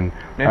into, and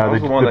I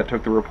was the one that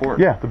took the report.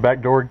 Yeah, the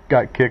back door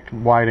got kicked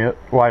wide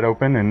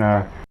open, and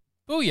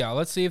booyah!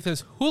 Let's see if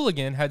this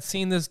hooligan had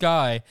seen this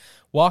guy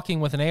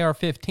walking with an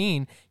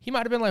AR-15. He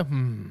might have been like,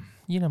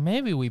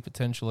 maybe we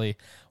potentially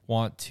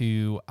want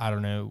to, I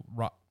don't know,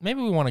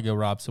 maybe we want to go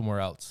rob somewhere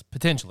else.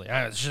 Potentially,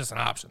 it's just an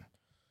option.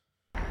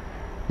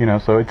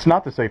 So it's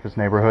not the safest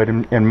neighborhood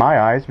in my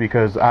eyes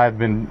because I've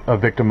been a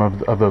victim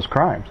of those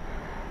crimes.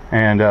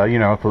 And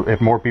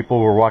if more people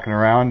were walking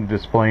around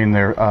displaying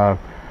their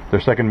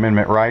Second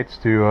Amendment rights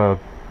to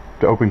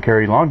open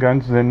carry long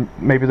guns, then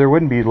maybe there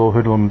wouldn't be little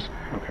hoodlums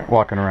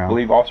walking around. I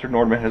believe Officer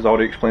Nordman has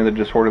already explained the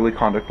disorderly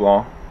conduct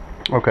law.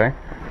 Okay.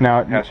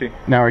 Now, has he?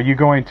 Now, are you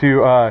going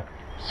to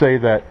say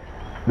that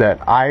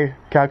I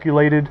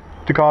calculated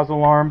to cause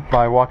alarm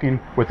by walking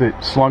with it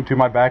slung to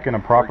my back in a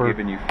proper? We're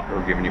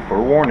giving you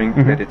forewarning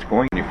that it's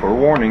going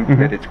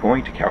that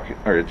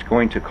it's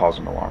going to cause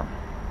an alarm.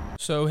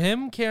 So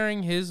him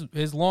carrying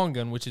his long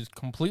gun, which is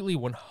completely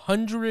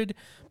 100%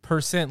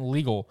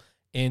 legal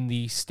in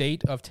the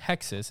state of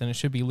Texas, and it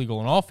should be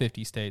legal in all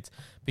 50 states,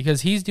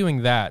 because he's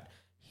doing that,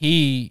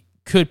 he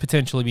could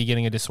potentially be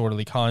getting a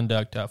disorderly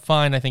conduct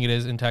fine. I think it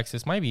is in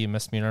Texas. Might be a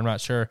misdemeanor. I'm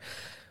not sure.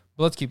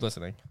 But let's keep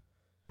listening.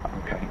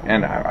 Okay.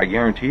 And I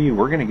guarantee you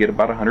we're going to get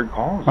about 100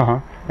 calls. Uh-huh.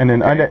 And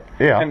then,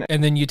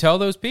 And then you tell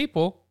those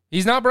people,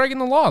 he's not breaking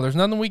the law. There's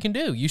nothing we can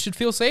do. You should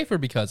feel safer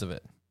because of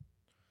it.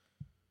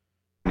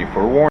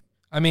 Forewarning.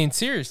 I mean,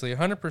 seriously,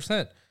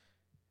 100%.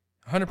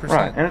 100%.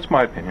 Right, and it's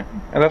my opinion.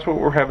 And that's what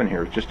we're having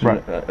here. It's just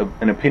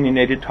an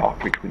opinionated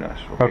talk between us.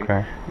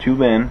 Okay. Two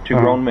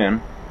grown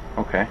men,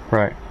 okay,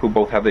 right, who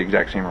both have the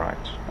exact same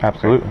rights.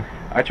 Absolutely. Okay?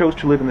 I chose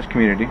to live in this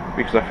community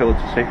because I feel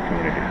it's a safe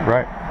community.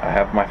 Right. I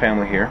have my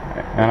family here,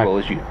 as well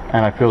as you.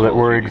 And I feel that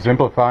we're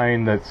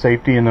exemplifying that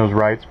safety and those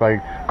rights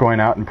by going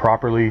out and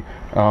properly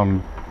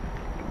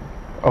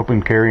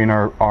open carrying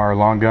our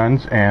long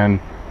guns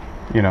and,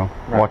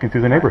 walking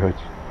through the neighborhoods.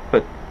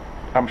 But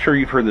I'm sure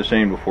you've heard the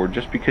saying before,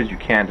 just because you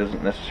can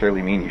doesn't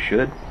necessarily mean you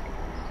should.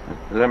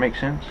 Does that make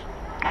sense?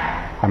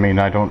 I mean,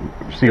 I don't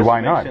see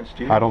why not.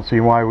 I don't see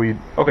why we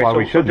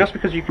shouldn't. So just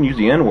because you can use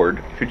the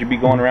N-word, should you be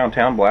going around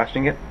town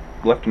blasting it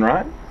left and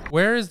right?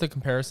 Where is the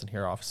comparison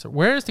here, officer?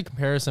 Where is the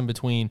comparison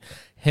between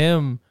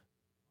him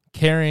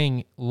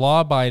carrying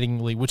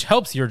law-abidingly, which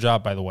helps your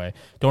job, by the way.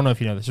 Don't know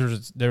if you know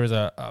this. There was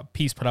a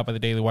piece put out by the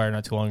Daily Wire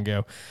not too long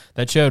ago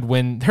that showed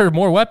when there are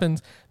more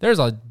weapons, there's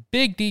a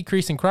big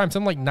decrease in crime.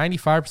 Something like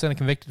 95% of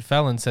convicted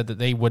felons said that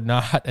they would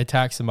not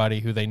attack somebody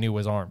who they knew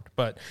was armed.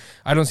 But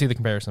I don't see the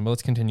comparison, but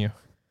let's continue.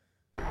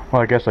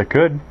 Well, I guess I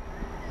could.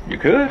 You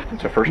could.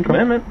 It's a First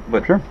Amendment,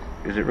 but sure.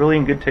 Is it really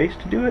in good taste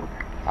to do it?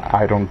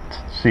 I don't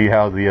see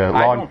how the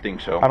I don't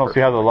think so. I don't see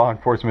how the law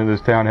enforcement of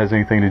this town has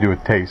anything to do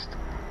with taste.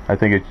 I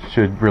think it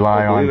should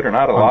rely on... Believe it or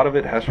not, a lot of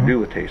it has to do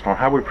with taste, on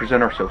how we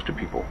present ourselves to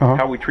people,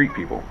 how we treat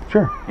people.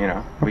 Sure.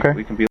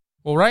 We can be...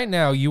 Well, right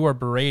now, you are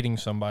berating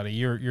somebody.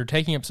 You're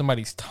taking up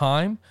somebody's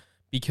time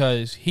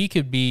because he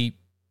could be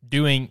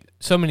doing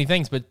so many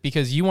things, but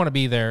because you want to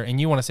be there and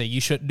you want to say you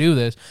shouldn't do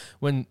this,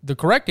 when the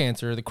correct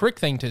answer, the correct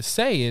thing to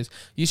say is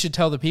you should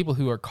tell the people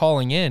who are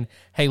calling in,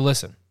 hey,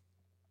 listen.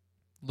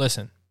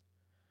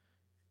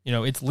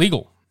 It's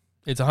legal.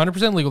 It's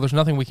 100% legal. There's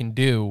nothing we can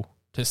do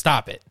to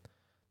stop it.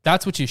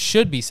 That's what you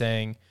should be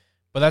saying,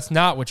 but that's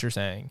not what you're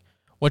saying.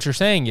 What you're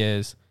saying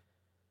is,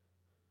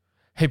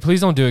 hey,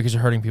 please don't do it because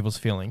you're hurting people's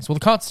feelings. Well, the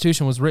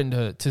Constitution was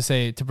written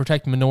to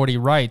protect minority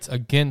rights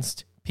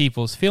against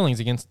people's feelings,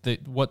 against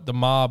what the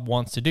mob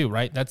wants to do,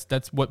 right?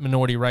 That's what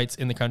minority rights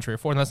in the country are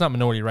for. And that's not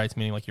minority rights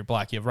meaning like you're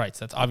black, you have rights.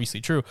 That's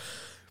obviously true.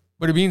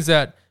 But it means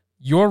that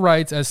your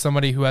rights as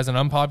somebody who has an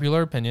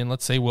unpopular opinion,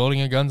 let's say wielding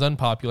a gun's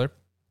unpopular.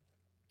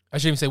 I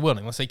shouldn't even say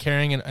wielding. Let's say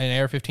carrying an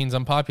AR-15 is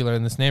unpopular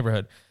in this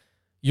neighborhood.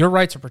 Your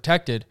rights are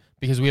protected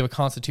because we have a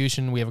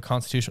constitution. We have a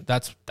constitution.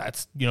 That's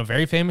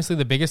very famously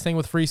the biggest thing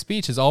with free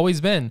speech has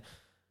always been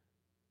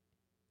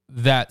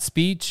that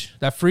speech,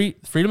 that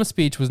freedom of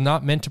speech was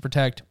not meant to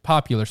protect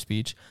popular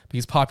speech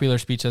because popular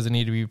speech doesn't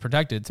need to be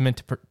protected. It's meant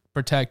to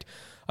protect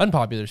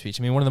unpopular speech.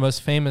 I mean, one of the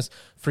most famous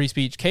free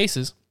speech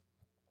cases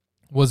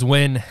was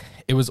when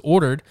it was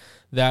ordered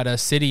that a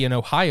city in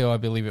Ohio, I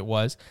believe it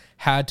was,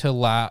 had to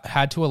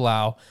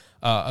allow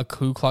a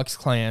Ku Klux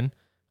Klan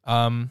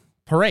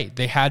parade.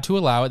 They had to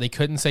allow it. They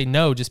couldn't say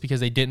no just because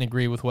they didn't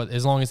agree with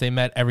as long as they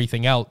met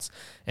everything else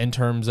in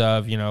terms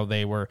of,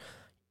 they were,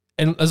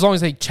 and as long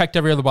as they checked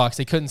every other box,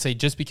 they couldn't say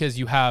just because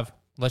you have,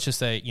 let's just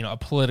say, a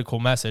political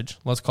message,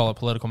 let's call it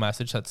political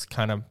message. That's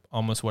kind of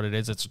almost what it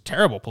is. It's a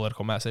terrible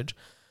political message.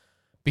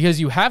 Because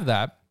you have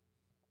that,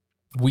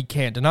 we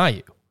can't deny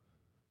you.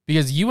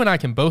 Because you and I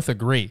can both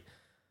agree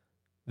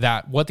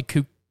that what the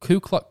Ku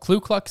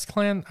Klux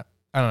Klan,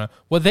 I don't know,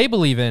 what they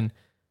believe in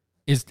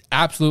is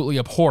absolutely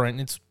abhorrent.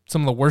 It's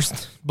some of the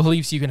worst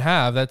beliefs you can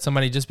have. That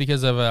somebody just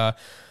because of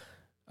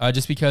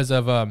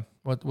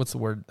what's the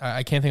word?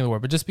 I can't think of the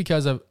word, but just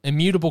because of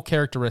immutable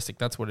characteristic,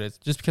 that's what it is.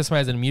 Just because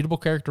somebody has an immutable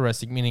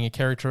characteristic, meaning a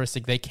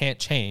characteristic they can't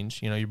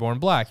change. You're born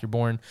black, you're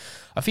born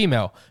a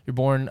female, you're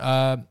born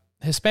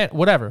Hispanic,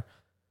 whatever.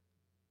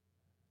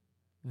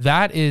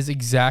 That's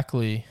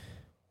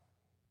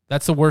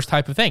the worst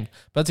type of thing.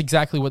 But that's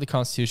exactly what the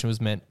Constitution was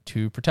meant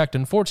to protect,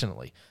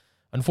 unfortunately.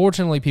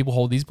 Unfortunately, people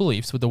hold these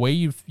beliefs, but the way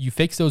you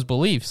fix those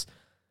beliefs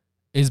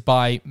is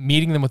by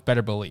meeting them with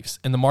better beliefs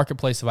in the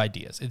marketplace of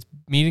ideas. It's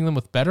meeting them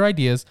with better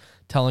ideas,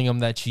 telling them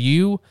that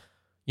you're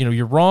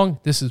wrong.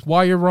 This is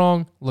why you're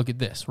wrong. Look at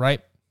this,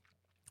 right?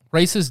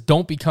 Racists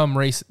don't become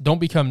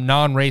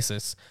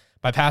non-racists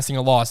by passing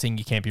a law saying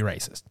you can't be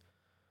racist.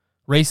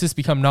 Racists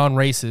become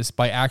non-racist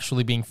by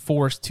actually being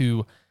forced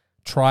to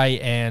try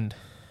and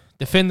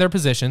defend their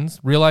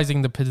positions,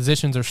 realizing the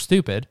positions are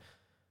stupid,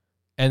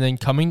 and then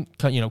coming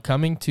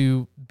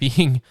to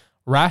being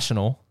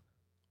rational,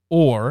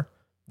 or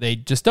they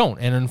just don't.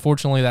 And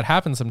unfortunately, that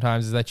happens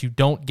sometimes, is that you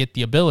don't get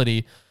the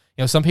ability.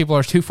 Some people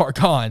are too far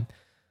gone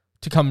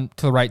to come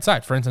to the right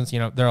side. For instance,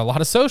 there are a lot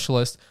of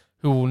socialists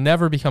who will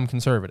never become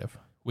conservative.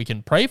 We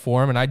can pray for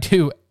them, and I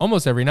do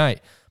almost every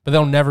night, but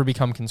they'll never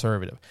become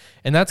conservative.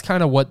 And that's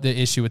kind of what the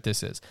issue with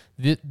this is.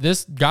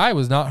 This guy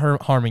was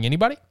not harming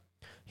anybody.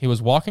 He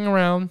was walking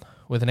around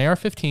with an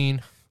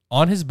AR-15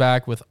 on his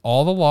back with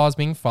all the laws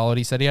being followed.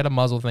 He said he had a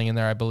muzzle thing in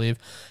there, I believe.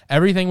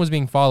 Everything was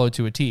being followed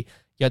to a T.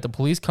 Yet the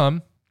police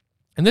come,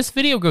 and this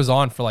video goes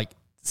on for like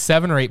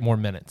 7 or 8 more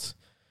minutes.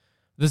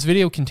 This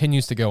video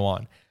continues to go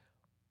on,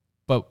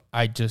 but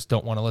I just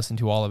don't want to listen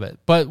to all of it.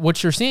 But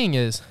what you're seeing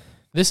is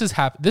this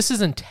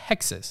is in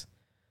Texas.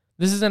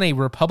 This is in a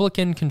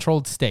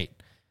Republican-controlled state.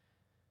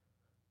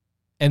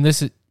 And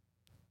this is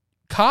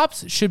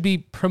cops should be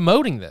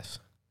promoting this.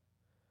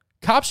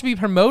 Cops should be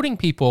promoting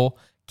people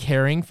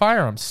carrying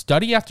firearms.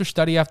 Study after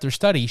study after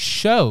study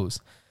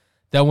shows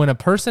that when a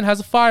person has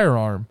a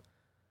firearm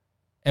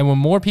and when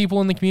more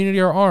people in the community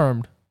are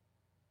armed,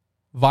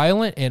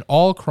 violent and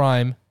all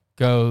crime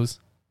goes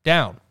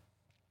down.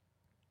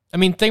 I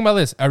mean, think about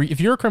this. If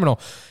you're a criminal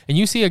and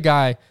you see a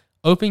guy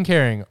open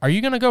carrying, are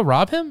you going to go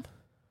rob him?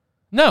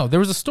 No. There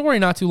was a story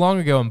not too long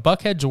ago in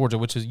Buckhead, Georgia,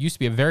 which used to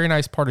be a very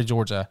nice part of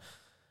Georgia,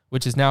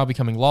 which is now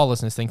becoming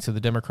lawlessness thanks to the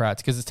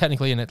Democrats, because it's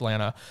technically in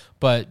Atlanta,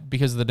 but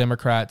because of the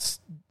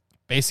Democrats'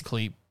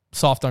 basically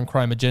soft on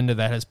crime agenda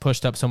that has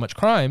pushed up so much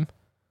crime,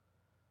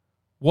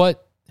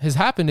 what has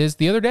happened is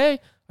the other day,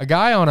 a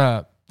guy on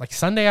a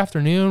Sunday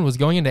afternoon was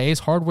going into Ace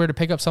Hardware to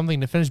pick up something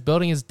to finish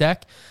building his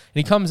deck,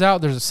 and he comes out,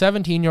 there's a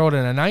 17-year-old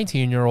and a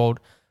 19-year-old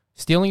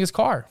stealing his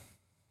car.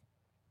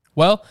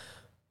 Well,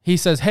 he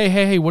says,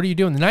 hey, what are you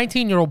doing? The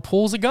 19-year-old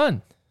pulls a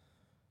gun.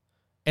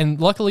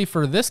 And luckily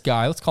for this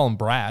guy, let's call him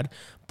Brad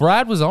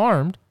was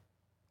armed,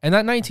 and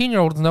that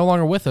 19-year-old is no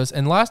longer with us,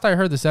 and last I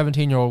heard, the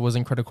 17-year-old was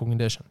in critical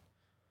condition.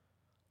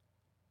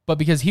 But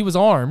because he was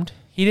armed,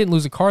 he didn't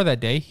lose a car that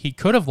day. He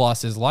could have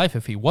lost his life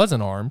if he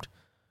wasn't armed.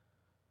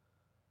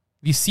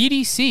 The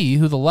CDC,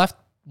 who the left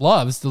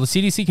loves, the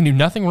CDC can do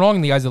nothing wrong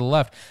in the eyes of the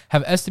left,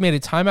 have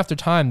estimated time after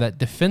time that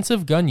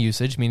defensive gun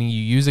usage, meaning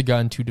you use a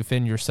gun to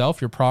defend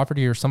yourself, your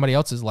property, or somebody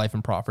else's life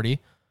and property,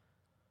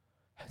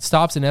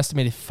 stops an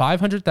estimated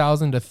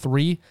 500,000 to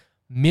 3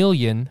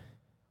 million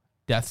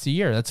deaths a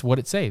year. That's what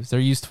it saves. They're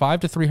used 5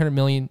 to 3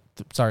 million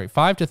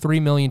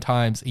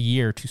times a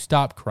year to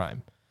stop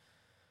crime.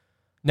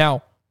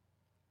 Now,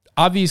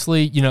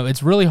 obviously,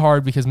 it's really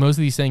hard because most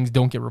of these things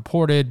don't get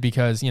reported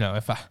because,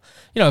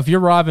 if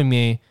you're robbing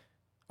me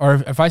or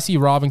if I see you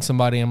robbing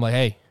somebody, I'm like,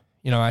 hey,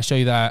 I show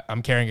you that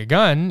I'm carrying a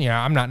gun,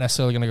 I'm not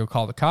necessarily going to go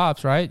call the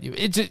cops, right?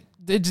 It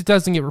just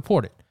doesn't get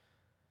reported.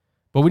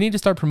 But we need to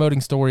start promoting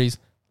stories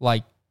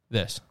like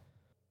this.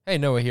 Hey,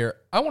 Noah here.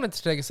 I wanted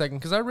to take a second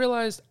because I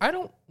realized I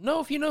don't know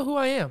if you know who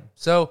I am.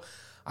 So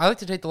I like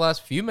to take the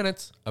last few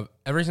minutes of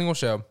every single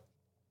show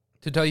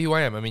to tell you who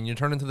I am. I mean, you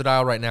turn into the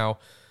dial right now.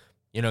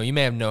 You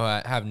may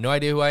have no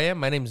idea who I am.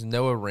 My name is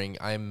Noah Ring.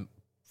 I'm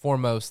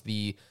foremost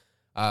the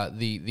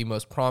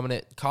most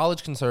prominent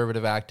college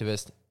conservative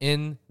activist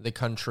in the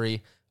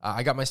country.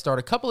 I got my start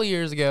a couple of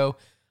years ago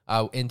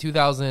in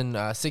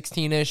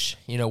 2016-ish,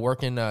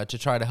 working to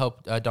try to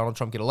help Donald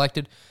Trump get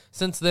elected.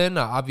 Since then,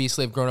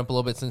 obviously, I've grown up a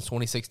little bit since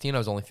 2016. I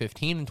was only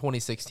 15 in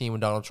 2016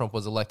 when Donald Trump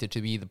was elected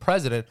to be the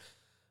president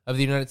of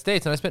the United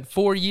States. And I spent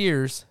 4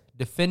 years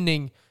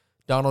defending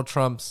Donald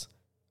Trump's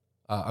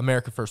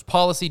America First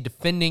policy,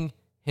 defending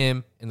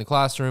him in the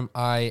classroom.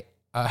 I've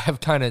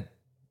kind of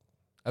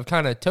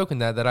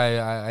tokened that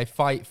I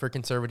fight for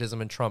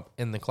conservatism and Trump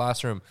in the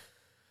classroom.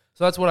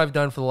 So that's what I've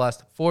done for the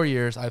last 4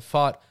 years. I've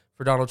fought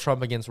for Donald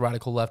Trump against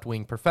radical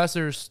left-wing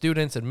professors,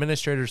 students,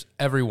 administrators,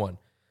 everyone.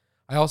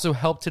 I also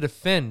helped to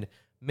defend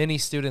many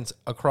students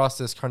across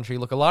this country.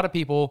 Look, a lot of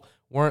people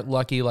weren't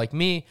lucky like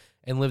me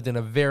and lived in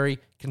a very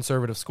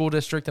conservative school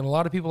district, and a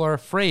lot of people are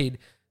afraid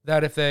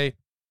that if they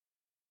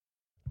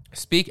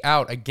speak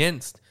out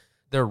against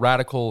their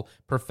radical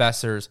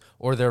professors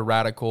or their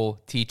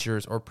radical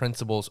teachers or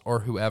principals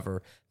or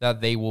whoever,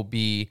 that they will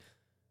be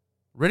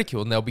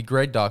ridiculed and they'll be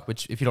grade docked,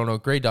 which if you don't know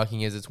what grade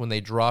docking is, it's when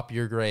they drop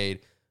your grade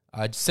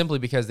simply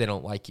because they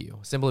don't like you.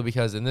 Simply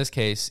because in this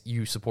case,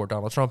 you support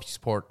Donald Trump, you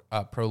support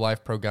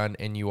pro-life, pro-gun,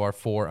 and you are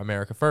for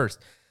America First.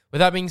 With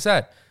that being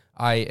said,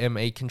 I am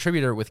a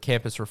contributor with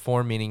Campus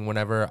Reform, meaning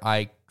whenever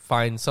I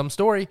find some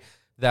story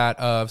that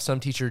of some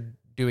teacher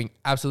doing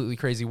absolutely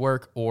crazy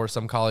work or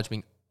some college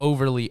being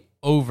overly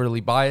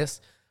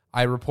biased,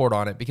 I report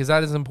on it because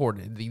that is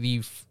important.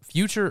 The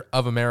future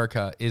of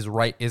America is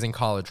in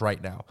college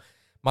right now.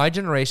 My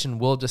generation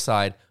will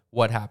decide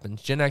what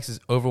happens. Gen X is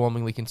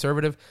overwhelmingly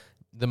conservative.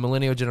 The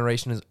millennial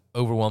generation is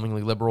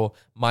overwhelmingly liberal.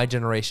 My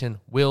generation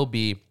will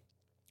be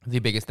the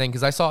biggest thing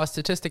because I saw a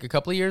statistic a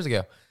couple of years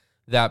ago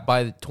that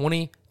by the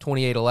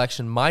 2028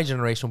 election, my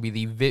generation will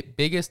be the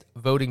biggest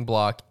voting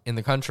bloc in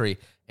the country.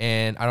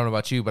 And I don't know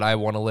about you, but I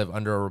want to live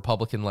under a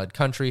Republican-led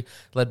country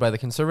led by the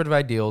conservative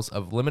ideals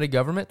of limited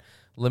government,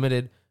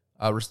 limited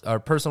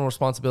personal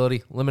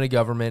responsibility, limited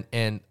government,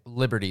 and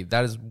liberty.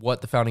 That is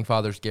what the Founding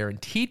Fathers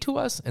guaranteed to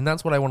us, and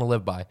that's what I want to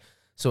live by.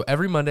 So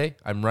every Monday,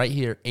 I'm right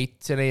here, 8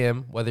 to 10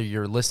 a.m., whether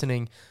you're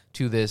listening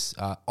to this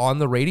on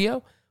the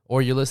radio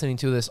or you're listening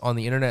to this on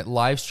the internet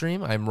live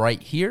stream, I'm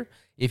right here.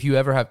 If you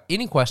ever have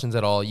any questions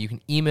at all, you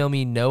can email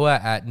me,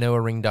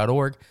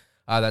 noah@noahring.org.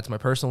 That's my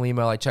personal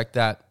email. I check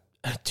that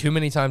too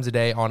many times a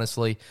day,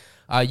 honestly.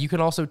 You can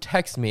also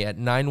text me at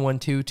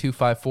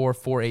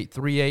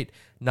 912-254-4838,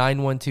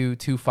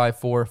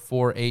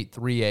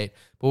 912-254-4838.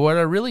 But what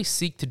I really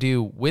seek to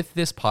do with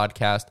this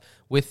podcast,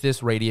 with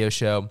this radio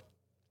show,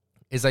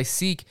 is I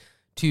seek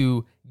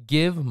to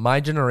give my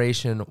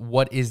generation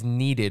what is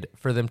needed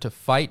for them to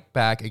fight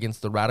back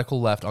against the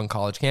radical left on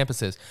college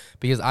campuses,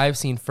 because I've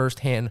seen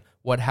firsthand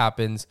what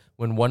happens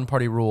when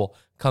one-party rule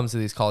comes to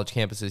these college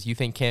campuses. You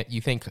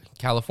think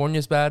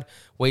California's bad?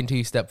 Wait until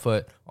you step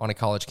foot on a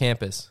college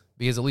campus,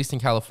 because at least in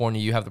California,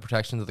 you have the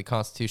protections of the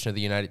Constitution of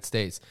the United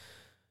States.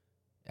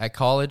 At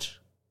college,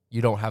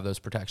 you don't have those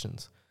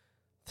protections.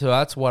 So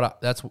that's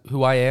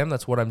who I am.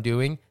 That's what I'm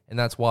doing. And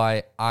that's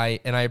why I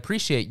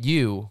appreciate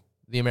you,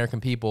 the American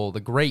people,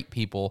 the great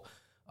people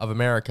of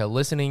America,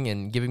 listening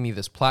and giving me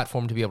this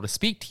platform to be able to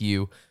speak to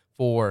you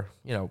for,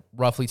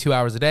 roughly 2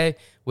 hours a day,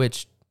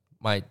 which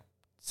my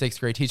 6th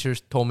grade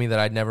teachers told me that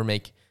I'd never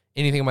make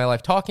anything in my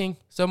life talking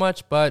so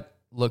much, but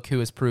look who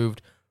has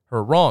proved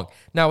her wrong.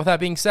 Now, with that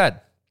being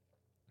said,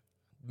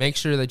 make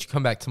sure that you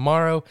come back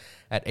tomorrow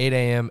at 8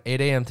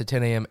 a.m. to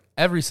 10 a.m.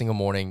 every single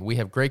morning. We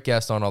have great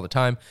guests on all the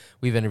time.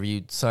 We've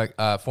interviewed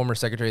former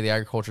Secretary of the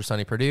Agriculture,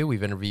 Sonny Perdue.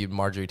 We've interviewed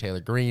Marjorie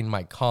Taylor Greene,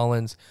 Mike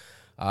Collins,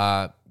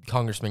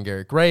 Congressman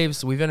Garrett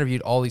Graves. We've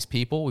interviewed all these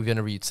people. We've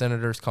interviewed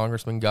senators,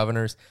 congressmen,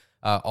 governors,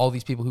 all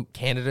these people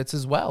candidates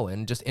as well,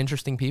 and just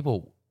interesting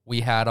people.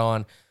 We had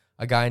on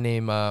a guy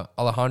named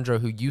Alejandro,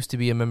 who used to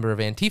be a member of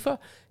Antifa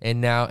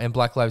and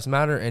Black Lives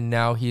Matter, and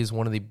now he is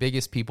one of the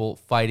biggest people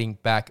fighting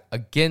back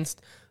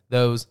against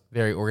those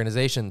very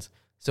organizations.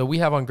 So we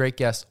have on great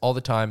guests all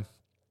the time,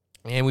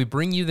 and we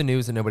bring you the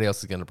news that nobody else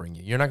is going to bring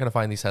you. You're not going to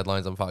find these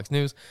headlines on Fox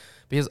News,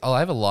 because I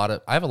have a lot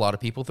of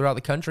people throughout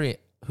the country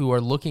who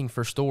are looking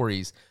for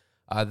stories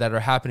that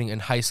are happening in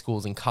high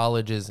schools and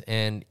colleges,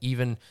 and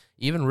even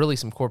really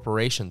some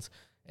corporations.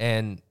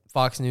 And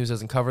Fox News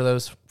doesn't cover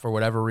those for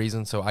whatever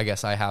reason, so I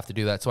guess I have to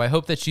do that. So I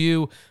hope that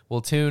you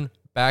will tune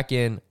back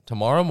in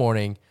tomorrow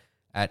morning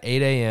at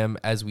 8 a.m.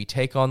 as we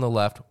take on the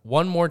left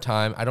one more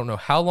time. I don't know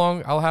how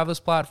long I'll have this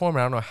platform. I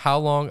don't know how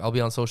long I'll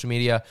be on social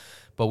media,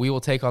 but we will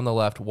take on the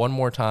left one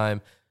more time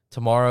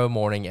tomorrow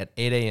morning at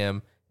 8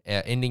 a.m.,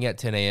 ending at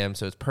 10 a.m.,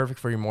 so it's perfect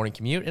for your morning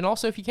commute. And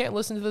also, if you can't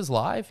listen to this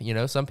live,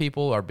 some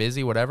people are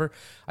busy, whatever,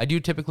 I do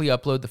typically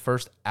upload the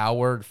first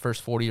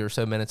 40 or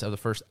so minutes of the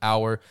first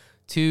hour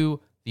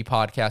to the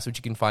podcast, which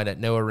you can find at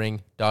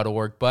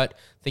noahring.org. But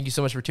thank you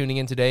so much for tuning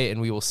in today,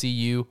 and we will see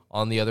you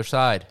on the other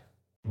side.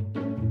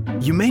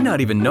 You may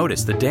not even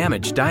notice the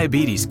damage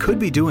diabetes could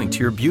be doing to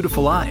your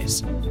beautiful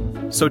eyes.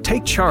 So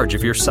take charge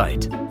of your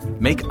sight.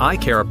 Make eye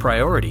care a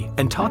priority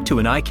and talk to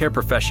an eye care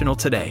professional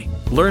today.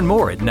 Learn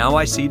more at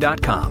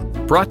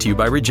nowic.com. Brought to you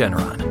by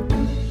Regeneron.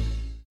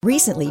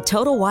 Recently,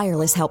 Total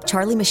Wireless helped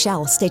Charlie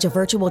Michelle stage a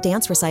virtual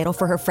dance recital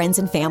for her friends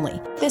and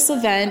family. This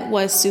event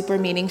was super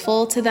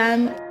meaningful to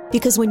them.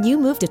 Because when you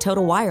move to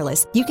Total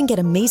Wireless, you can get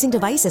amazing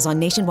devices on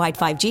nationwide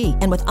 5G.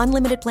 And with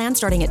unlimited plans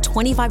starting at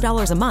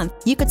 $25 a month,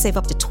 you could save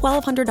up to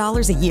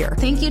 $1,200 a year.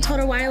 Thank you,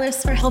 Total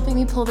Wireless, for helping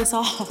me pull this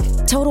off.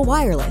 Total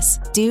Wireless.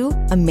 Do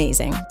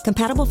amazing.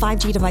 Compatible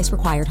 5G device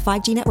required.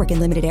 5G network in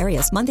limited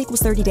areas. Month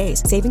equals 30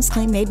 days. Savings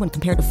claim made when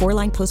compared to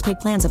 4-line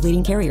postpaid plans of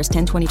leading carriers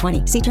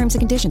 10-20-20. See terms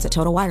and conditions at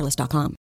TotalWireless.com.